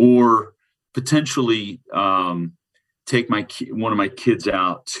 or potentially take one of my kids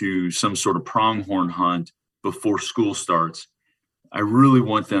out to some sort of pronghorn hunt before school starts. I really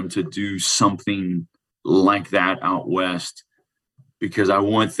want them to do something like that out west, because I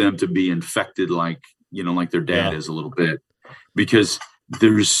want them to be infected like their dad is a little bit, because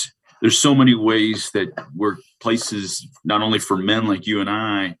there's so many ways that we're places, not only for men like you and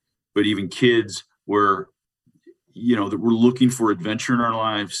I, but even kids, where that we're looking for adventure in our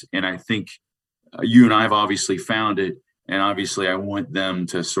lives. And I think you and I have obviously found it. And obviously I want them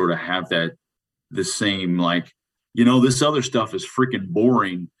to sort of have the same, this other stuff is freaking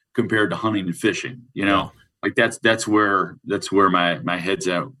boring compared to hunting and fishing, like that's where my head's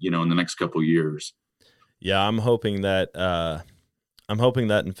at, in the next couple of years. Yeah. I'm hoping that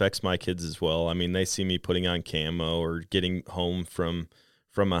infects my kids as well. I mean, they see me putting on camo or getting home from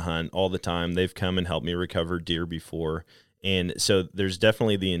a hunt all the time. They've come and helped me recover deer before. And so there's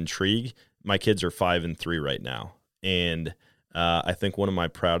definitely the intrigue. My kids are 5 and 3 right now. And I think one of my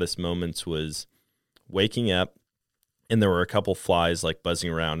proudest moments was waking up, and there were a couple flies like buzzing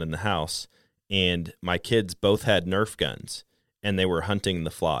around in the house, and my kids both had Nerf guns, and they were hunting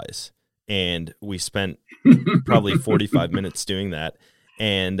the flies. And we spent probably 45 minutes doing that.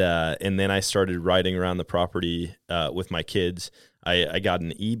 And then I started riding around the property with my kids. I got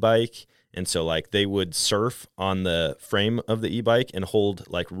an e-bike, and so they would surf on the frame of the e-bike and hold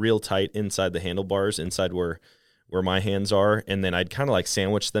real tight inside the handlebars, inside where my hands are, and then I'd kind of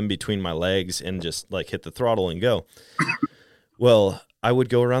sandwich them between my legs and just hit the throttle and go. Well, I would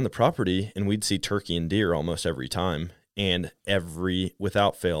go around the property and we'd see turkey and deer almost every time. And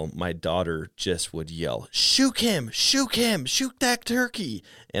without fail, my daughter just would yell, "Shoot him, shoot him, shoot that turkey."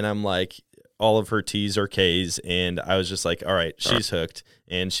 And I'm like, all of her T's are K's. And I was just like, all right, she's hooked,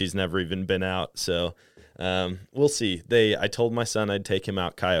 and she's never even been out. So we'll see. I told my son I'd take him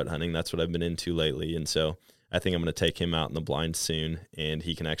out coyote hunting. That's what I've been into lately. And so I think I'm going to take him out in the blind soon, and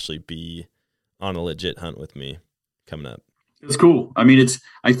he can actually be on a legit hunt with me coming up. It's cool. I mean,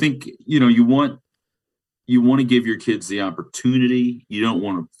 I think, you want to give your kids the opportunity. You don't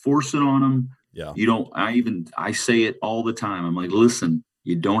want to force it on them. Yeah. I say it all the time. I'm like, listen,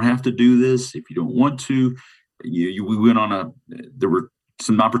 you don't have to do this if you don't want to. We went there were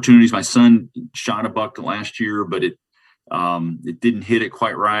some opportunities. My son shot a buck last year, but it didn't hit it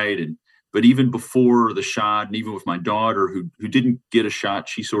quite right. But even before the shot, and even with my daughter who didn't get a shot,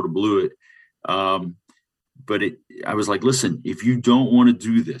 she sort of blew it. But I was like, listen, if you don't want to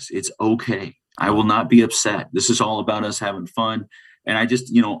do this, it's okay. I will not be upset. This is all about us having fun. And I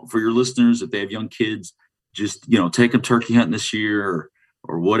just, for your listeners, if they have young kids, just, take them turkey hunting this year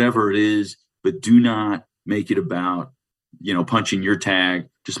or whatever it is, but do not make it about, punching your tag.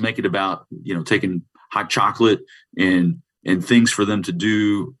 Just make it about, taking hot chocolate and things for them to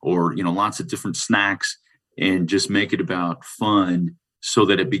do, or, lots of different snacks, and just make it about fun, so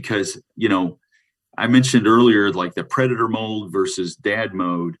that because I mentioned earlier, the predator mode versus dad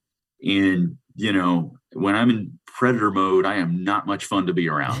mode. And, when I'm in predator mode, I am not much fun to be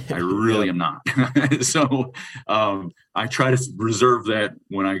around. I really am not. So I try to reserve that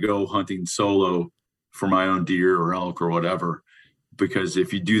when I go hunting solo for my own deer or elk or whatever. Because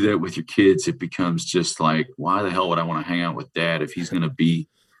if you do that with your kids, it becomes just why the hell would I want to hang out with dad if he's going to be,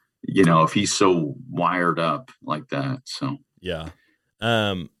 if he's so wired up like that. So, yeah.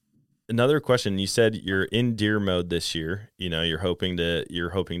 Another question, you said you're in deer mode this year, you're hoping to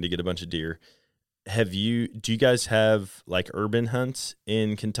get a bunch of deer. Do you guys have urban hunts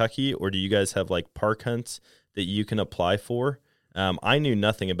in Kentucky, or do you guys have park hunts that you can apply for? I knew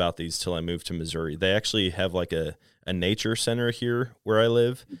nothing about these till I moved to Missouri. They actually have a nature center here where I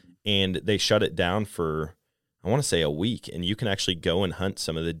live, and they shut it down for, I want to say, a week, and you can actually go and hunt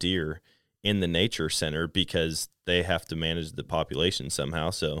some of the deer in the nature center because they have to manage the population somehow.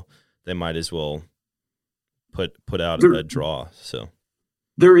 So they might as well put out a draw. So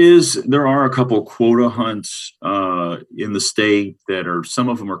there are a couple quota hunts in the state that some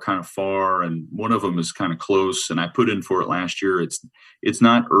of them are kind of far, and one of them is kind of close, and I put in for it last year. It's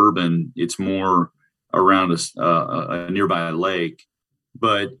not urban. It's more around a nearby lake.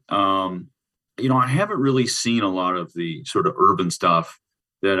 But, I haven't really seen a lot of the sort of urban stuff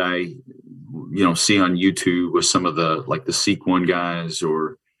that I see on YouTube with some of the Seek One guys,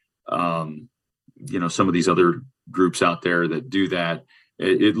 or some of these other groups out there that do that.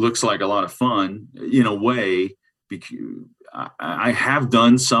 It looks like a lot of fun in a way. Because I have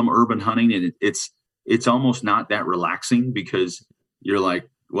done some urban hunting, and it's almost not that relaxing, because you're like,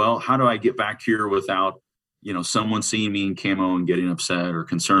 well, how do I get back here without someone seeing me in camo and getting upset or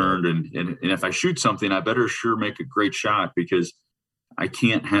concerned? And if I shoot something, I better sure make a great shot, because I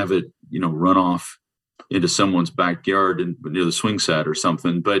can't have it, run off into someone's backyard and near the swing set or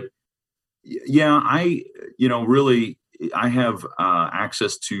something. But yeah, I have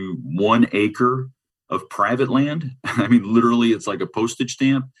access to 1 acre of private land. I mean, literally, it's like a postage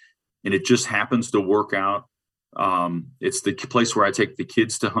stamp, and it just happens to work out. It's the place where I take the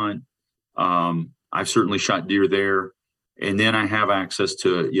kids to hunt. I've certainly shot deer there. And then I have access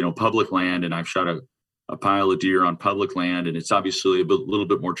to, public land, and I've shot a pile of deer on public land, and it's obviously a little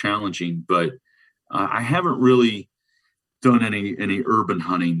bit more challenging, but I haven't really done any urban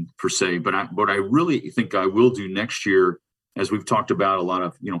hunting per se. But what I really think I will do next year, as we've talked about a lot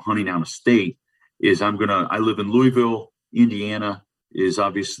of, hunting out of state, is I live in Louisville, Indiana is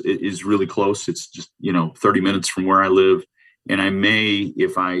really close. It's just, 30 minutes from where I live. And I may,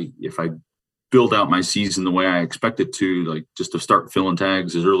 if I build out my season the way I expect it to, like just to start filling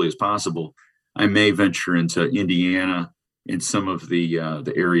tags as early as possible, I may venture into Indiana and some of the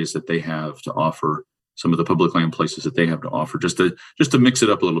areas that they have to offer, some of the public land places that they have to offer, just to mix it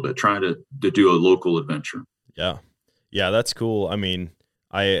up a little bit, try to do a local adventure. Yeah. Yeah, that's cool. I mean,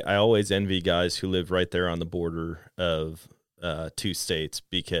 I always envy guys who live right there on the border of 2 states,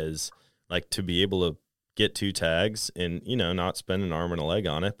 because like to be able to get 2 tags and, not spend an arm and a leg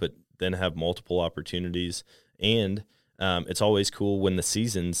on it, but then have multiple opportunities. And it's always cool when the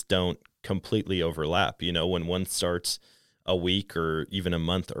seasons don't completely overlap. When one starts a week or even a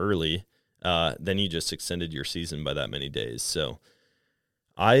month early, then you just extended your season by that many days. So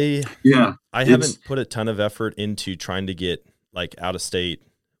I haven't put a ton of effort into trying to get like out of state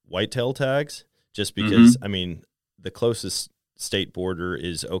whitetail tags, just because I mean, the closest state border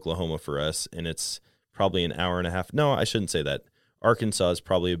is Oklahoma for us, and it's probably an hour and a half. No, I shouldn't say that. Arkansas is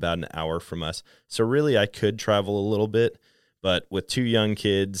probably about an hour from us. So really I could travel a little bit, but with 2 young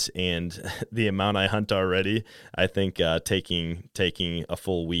kids and the amount I hunt already, I think taking a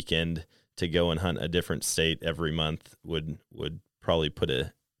full weekend to go and hunt a different state every month would probably put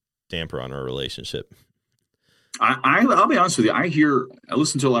a damper on our relationship. I'll be honest with you. I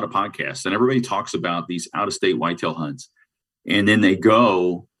listen to a lot of podcasts, and everybody talks about these out-of-state whitetail hunts, and then they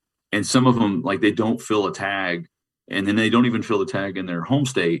go, and some of them, like, they don't fill a tag, and then they don't even fill the tag in their home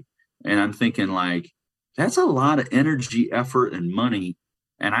state. And I'm thinking, like, that's a lot of energy, effort, and money.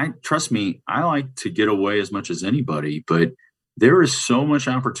 And trust me, I like to get away as much as anybody, but there is so much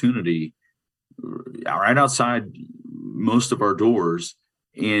opportunity right outside most of our doors,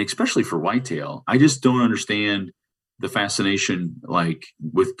 and especially for whitetail. I just don't understand the fascination, like,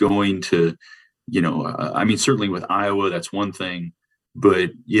 with going to, I mean, certainly with Iowa, that's one thing, but,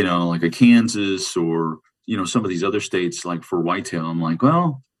 like a Kansas or, some of these other states, like for whitetail, I'm like,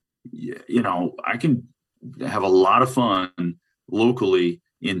 well, I can have a lot of fun locally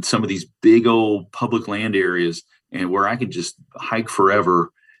in some of these big old public land areas, and where I can just hike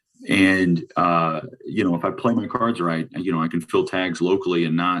forever. And, if I play my cards right, I can fill tags locally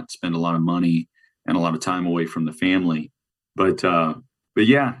and not spend a lot of money and a lot of time away from the family. But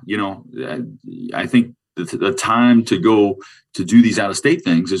yeah, I think the time to go to do these out-of-state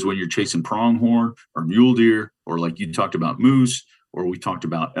things is when you're chasing pronghorn or mule deer, or like you talked about moose, or we talked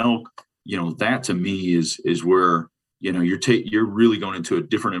about elk. That to me is where, you're really going into a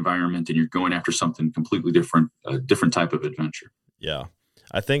different environment, and you're going after something completely different, a different type of adventure. Yeah.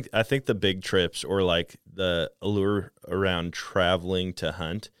 I think the big trips, or like the allure around traveling to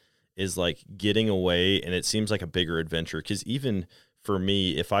hunt, is like getting away, and it seems like a bigger adventure. Because even for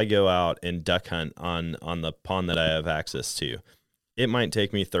me, if I go out and duck hunt on the pond that I have access to, it might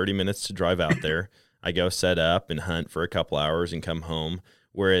take me 30 minutes to drive out there. I go set up and hunt for a couple hours and come home.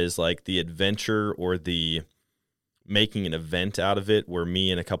 Whereas like the adventure, or the making an event out of it, where me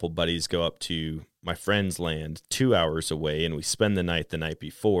and a couple buddies go up to my friend's land 2 hours away, and we spend the night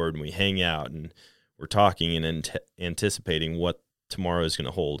before, and we hang out, and we're talking and anticipating what tomorrow is going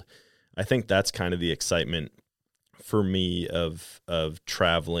to hold. I think that's kind of the excitement for me of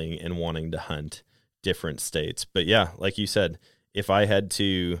traveling and wanting to hunt different states. But yeah, like you said, if I had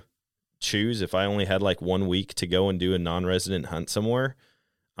to choose, if I only had like 1 week to go and do a non-resident hunt somewhere,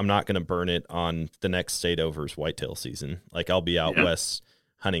 I'm not going to burn it on the next state over's whitetail season. Like, I'll be out west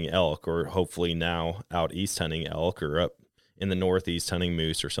hunting elk, or hopefully now out east hunting elk, or up in the Northeast hunting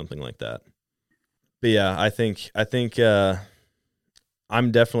moose or something like that. But yeah, I think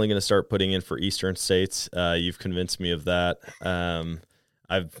I'm definitely going to start putting in for Eastern states. You've convinced me of that.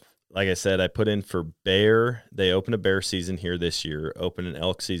 Like I said, I put in for bear. They opened a bear season here this year, opened an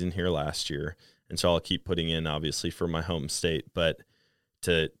elk season here last year. And so I'll keep putting in, obviously, for my home state. But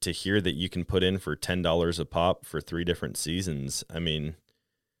to hear that you can put in for $10 a pop for 3 different seasons, I mean,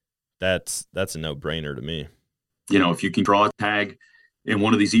 that's a no-brainer to me. You know, if you can draw a tag in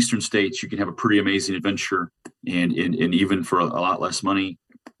one of these Eastern states, you can have a pretty amazing adventure, and even for a lot less money,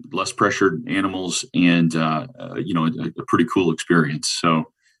 less pressured animals, and you know, a pretty cool experience.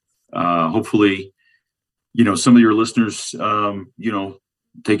 So hopefully, you know, some of your listeners, you know,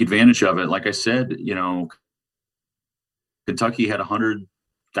 take advantage of it. Like I said, you know, Kentucky had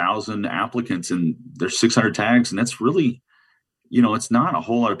 100,000 applicants, and there's 600 tags, and that's really, you know, it's not a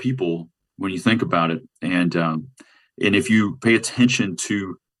whole lot of people when you think about it. And if you pay attention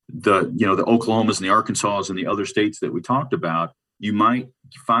to the, you know, the Oklahomas and the Arkansas and the other states that we talked about, you might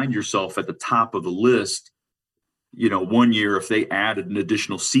find yourself at the top of the list, you know, one year if they added an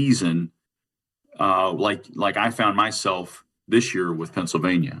additional season, like I found myself this year with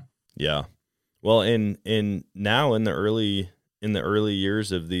Pennsylvania. Yeah. Well, in now in the early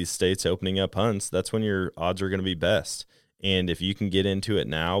years of these states opening up hunts, that's when your odds are going to be best. And if you can get into it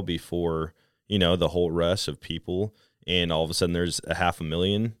now before, you know, the whole rush of people, and all of a sudden there's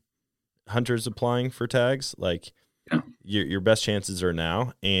 500,000 hunters applying for tags, like your best chances are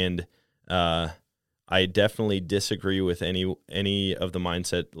now. And I definitely disagree with any of the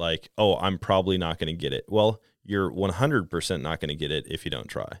mindset like, oh, I'm probably not going to get it. Well, you're 100% not going to get it if you don't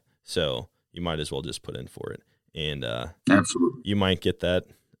try. So you might as well just put in for it. And absolutely, you might get that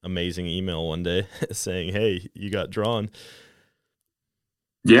amazing email one day saying, hey, you got drawn.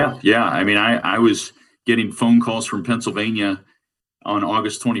 Yeah. I mean, I was getting phone calls from Pennsylvania on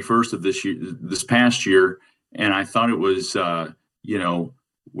August 21st of this past year, and I thought it was, you know,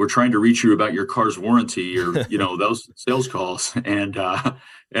 we're trying to reach you about your car's warranty, or, you know, those sales calls. And I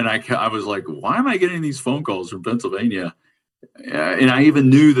was like, why am I getting these phone calls from Pennsylvania? And I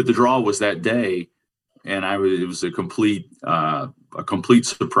even knew that the draw was that day, and it was a complete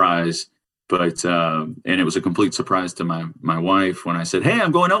surprise. But and it was a complete surprise to my wife when I said, hey,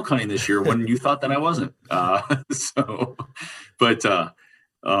 I'm going elk hunting this year, when you thought that I wasn't. But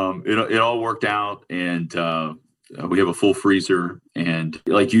it all worked out, and we have a full freezer. And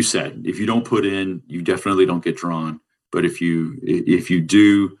like you said, if you don't put in, you definitely don't get drawn. But if you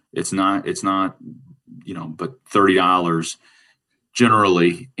do, it's not, you know, but $30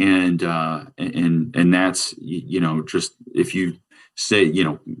 generally. And that's, you know, just if you say, you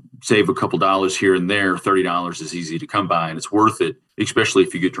know, save a couple dollars here and there, $30 is easy to come by, and it's worth it, especially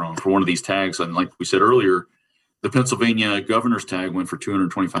if you get drawn for one of these tags. And like we said earlier, the Pennsylvania governor's tag went for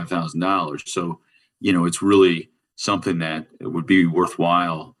 $225,000. So, you know, it's really something that it would be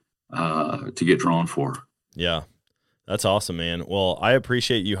worthwhile to get drawn for. Yeah. That's awesome, man. Well, I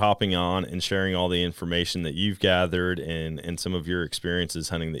appreciate you hopping on and sharing all the information that you've gathered and some of your experiences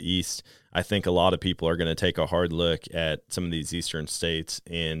hunting the East. I think a lot of people are going to take a hard look at some of these Eastern states,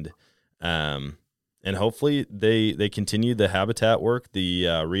 and hopefully they continue the habitat work, the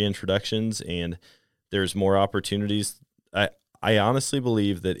reintroductions, and there's more opportunities. I honestly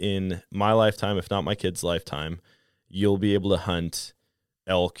believe that in my lifetime, if not my kid's lifetime, you'll be able to hunt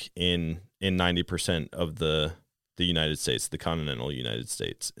elk in 90% of the United States, the continental United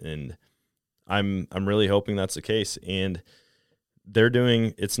States. And I'm really hoping that's the case. And they're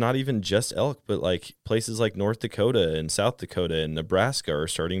doing, it's not even just elk, but like places like North Dakota and South Dakota and Nebraska are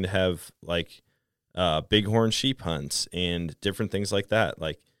starting to have like bighorn sheep hunts and different things like that.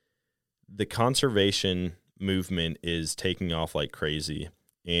 Like the conservation movement is taking off like crazy,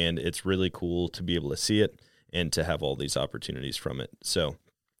 and it's really cool to be able to see it and to have all these opportunities from it. So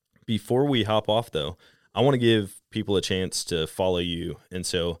before we hop off though, I want to give people a chance to follow you. And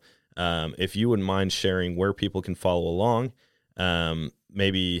so if you wouldn't mind sharing where people can follow along,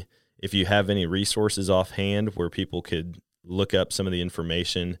 maybe if you have any resources offhand where people could look up some of the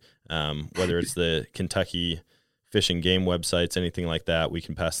information, whether it's the Kentucky Fish and Game websites, anything like that, we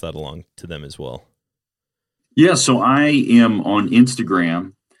can pass that along to them as well. Yeah, so I am on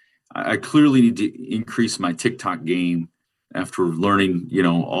Instagram. I clearly need to increase my TikTok game after learning, you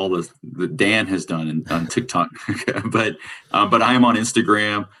know, all that Dan has done on TikTok. but I am on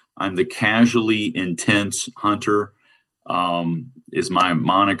Instagram. I'm the Casually Intense Hunter, is my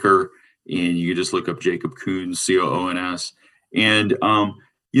moniker. And you can just look up Jacob Coons, Coons. And,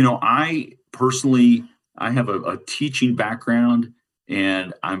 you know, I personally, I have a teaching background,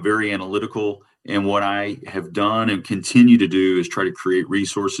 and I'm very analytical. And what I have done and continue to do is try to create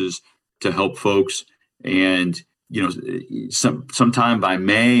resources to help folks. And, sometime by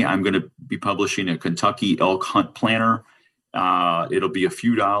May, I'm going to be publishing a Kentucky elk hunt planner. It'll be a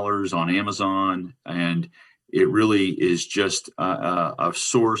few dollars on Amazon, and it really is just a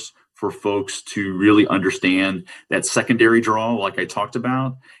source for folks to really understand that secondary draw, like I talked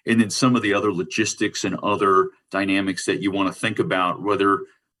about, and then some of the other logistics and other dynamics that you want to think about, whether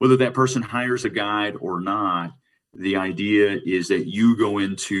that person hires a guide or not. The idea is that you go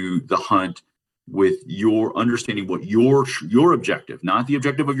into the hunt with your understanding what your objective, not the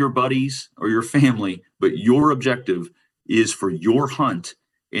objective of your buddies or your family, but your objective is for your hunt,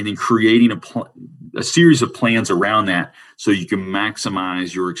 and then creating a series of plans around that so you can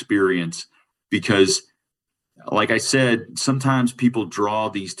maximize your experience. Because like I said, sometimes people draw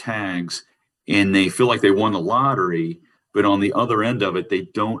these tags and they feel like they won the lottery, but on the other end of it, they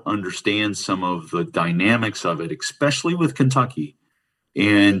don't understand some of the dynamics of it, especially with Kentucky.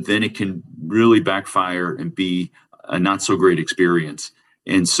 And then it can really backfire and be a not so great experience.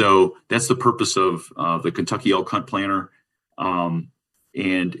 And so that's the purpose of the Kentucky Elk Hunt Planner. And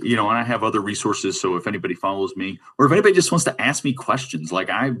I have other resources. So if anybody follows me, or if anybody just wants to ask me questions, like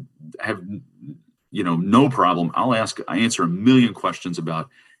I have, no problem. I answer a million questions about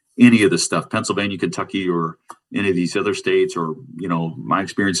any of this stuff, Pennsylvania, Kentucky, or any of these other states, or, my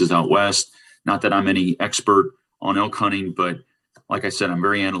experiences out West. Not that I'm any expert on elk hunting, but like I said, I'm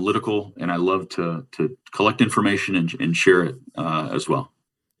very analytical, and I love to collect information and share it as well.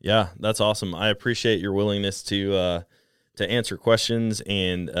 Yeah, that's awesome. I appreciate your willingness to answer questions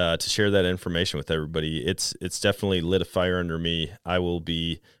and to share that information with everybody. It's definitely lit a fire under me. I will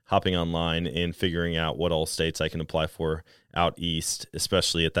be hopping online and figuring out what all states I can apply for out east,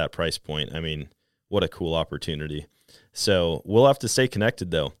 especially at that price point. I mean, what a cool opportunity. So we'll have to stay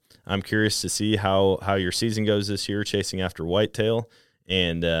connected, though. I'm curious to see how your season goes this year, chasing after whitetail,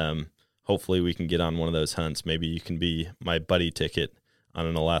 and hopefully we can get on one of those hunts. Maybe you can be my buddy ticket on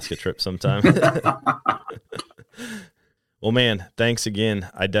an Alaska trip sometime. Well, man, thanks again.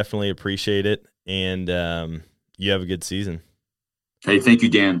 I definitely appreciate it, and you have a good season. Hey, thank you,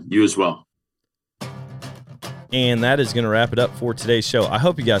 Dan. You as well. And that is going to wrap it up for today's show. I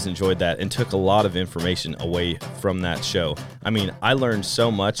hope you guys enjoyed that and took a lot of information away from that show. I mean, I learned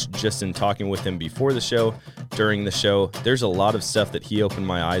so much just in talking with him before the show, during the show. There's a lot of stuff that he opened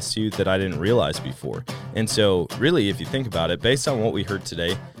my eyes to that I didn't realize before. And so really, if you think about it, based on what we heard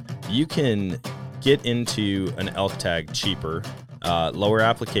today, you can get into an elk tag cheaper, lower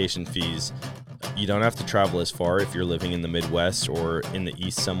application fees. You don't have to travel as far if you're living in the Midwest or in the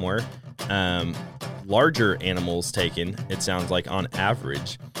East somewhere. Larger animals taken, it sounds like, on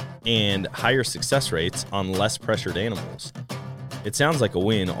average, and higher success rates on less pressured animals. It sounds like a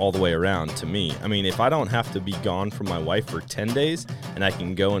win all the way around to me. I mean, if I don't have to be gone from my wife for 10 days and I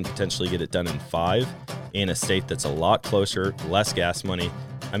can go and potentially get it done in 5 in a state that's a lot closer, less gas money,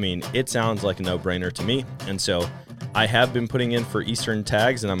 I mean, it sounds like a no-brainer to me. And so I have been putting in for Eastern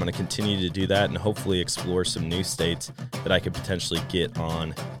tags, and I'm going to continue to do that and hopefully explore some new states that I could potentially get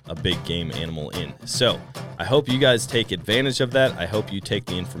on a big game animal in. So I hope you guys take advantage of that. I hope you take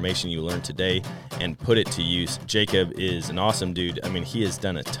the information you learned today and put it to use. Jacob is an awesome dude. I mean, he has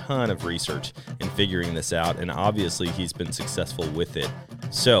done a ton of research in figuring this out, and obviously he's been successful with it.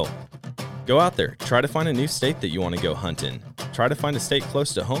 So go out there, try to find a new state that you want to go hunt in. Try to find a state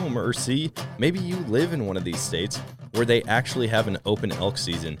close to home, or see, maybe you live in one of these states where they actually have an open elk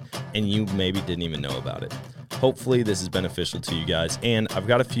season and you maybe didn't even know about it. Hopefully this is beneficial to you guys. And I've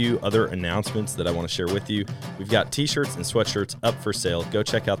got a few other announcements that I want to share with you. We've got t-shirts and sweatshirts up for sale. Go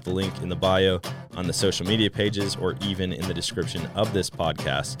check out the link in the bio on the social media pages, or even in the description of this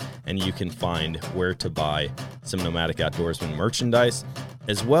podcast, and you can find where to buy some Nomadic Outdoorsman merchandise.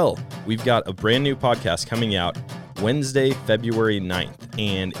 As well, we've got a brand new podcast coming out Wednesday, February 9th,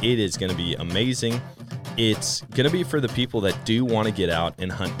 and it is going to be amazing. It's going to be for the people that do want to get out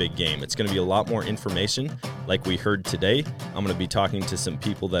and hunt big game. It's going to be a lot more information like we heard today. I'm going to be talking to some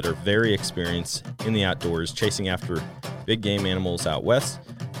people that are very experienced in the outdoors, chasing after big game animals out west,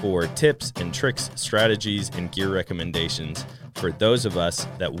 for tips and tricks, strategies, and gear recommendations for those of us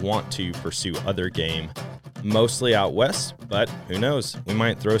that want to pursue other game, mostly out west, but who knows? We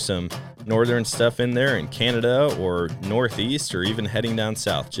might throw some northern stuff in there in Canada or northeast, or even heading down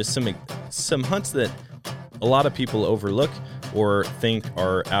south. Just some hunts that a lot of people overlook or think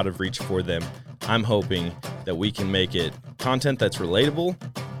are out of reach for them. I'm hoping that we can make it content that's relatable,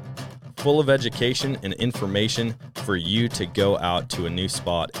 full of education and information for you to go out to a new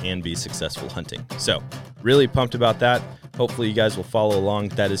spot and be successful hunting. So really pumped about that. Hopefully you guys will follow along.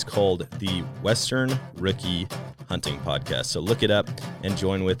 That is called the Western Rookie hunting podcast. So look it up and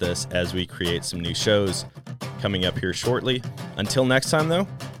join with us as we create some new shows coming up here shortly. Until next time, though,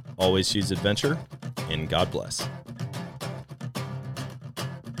 always choose adventure, and God bless.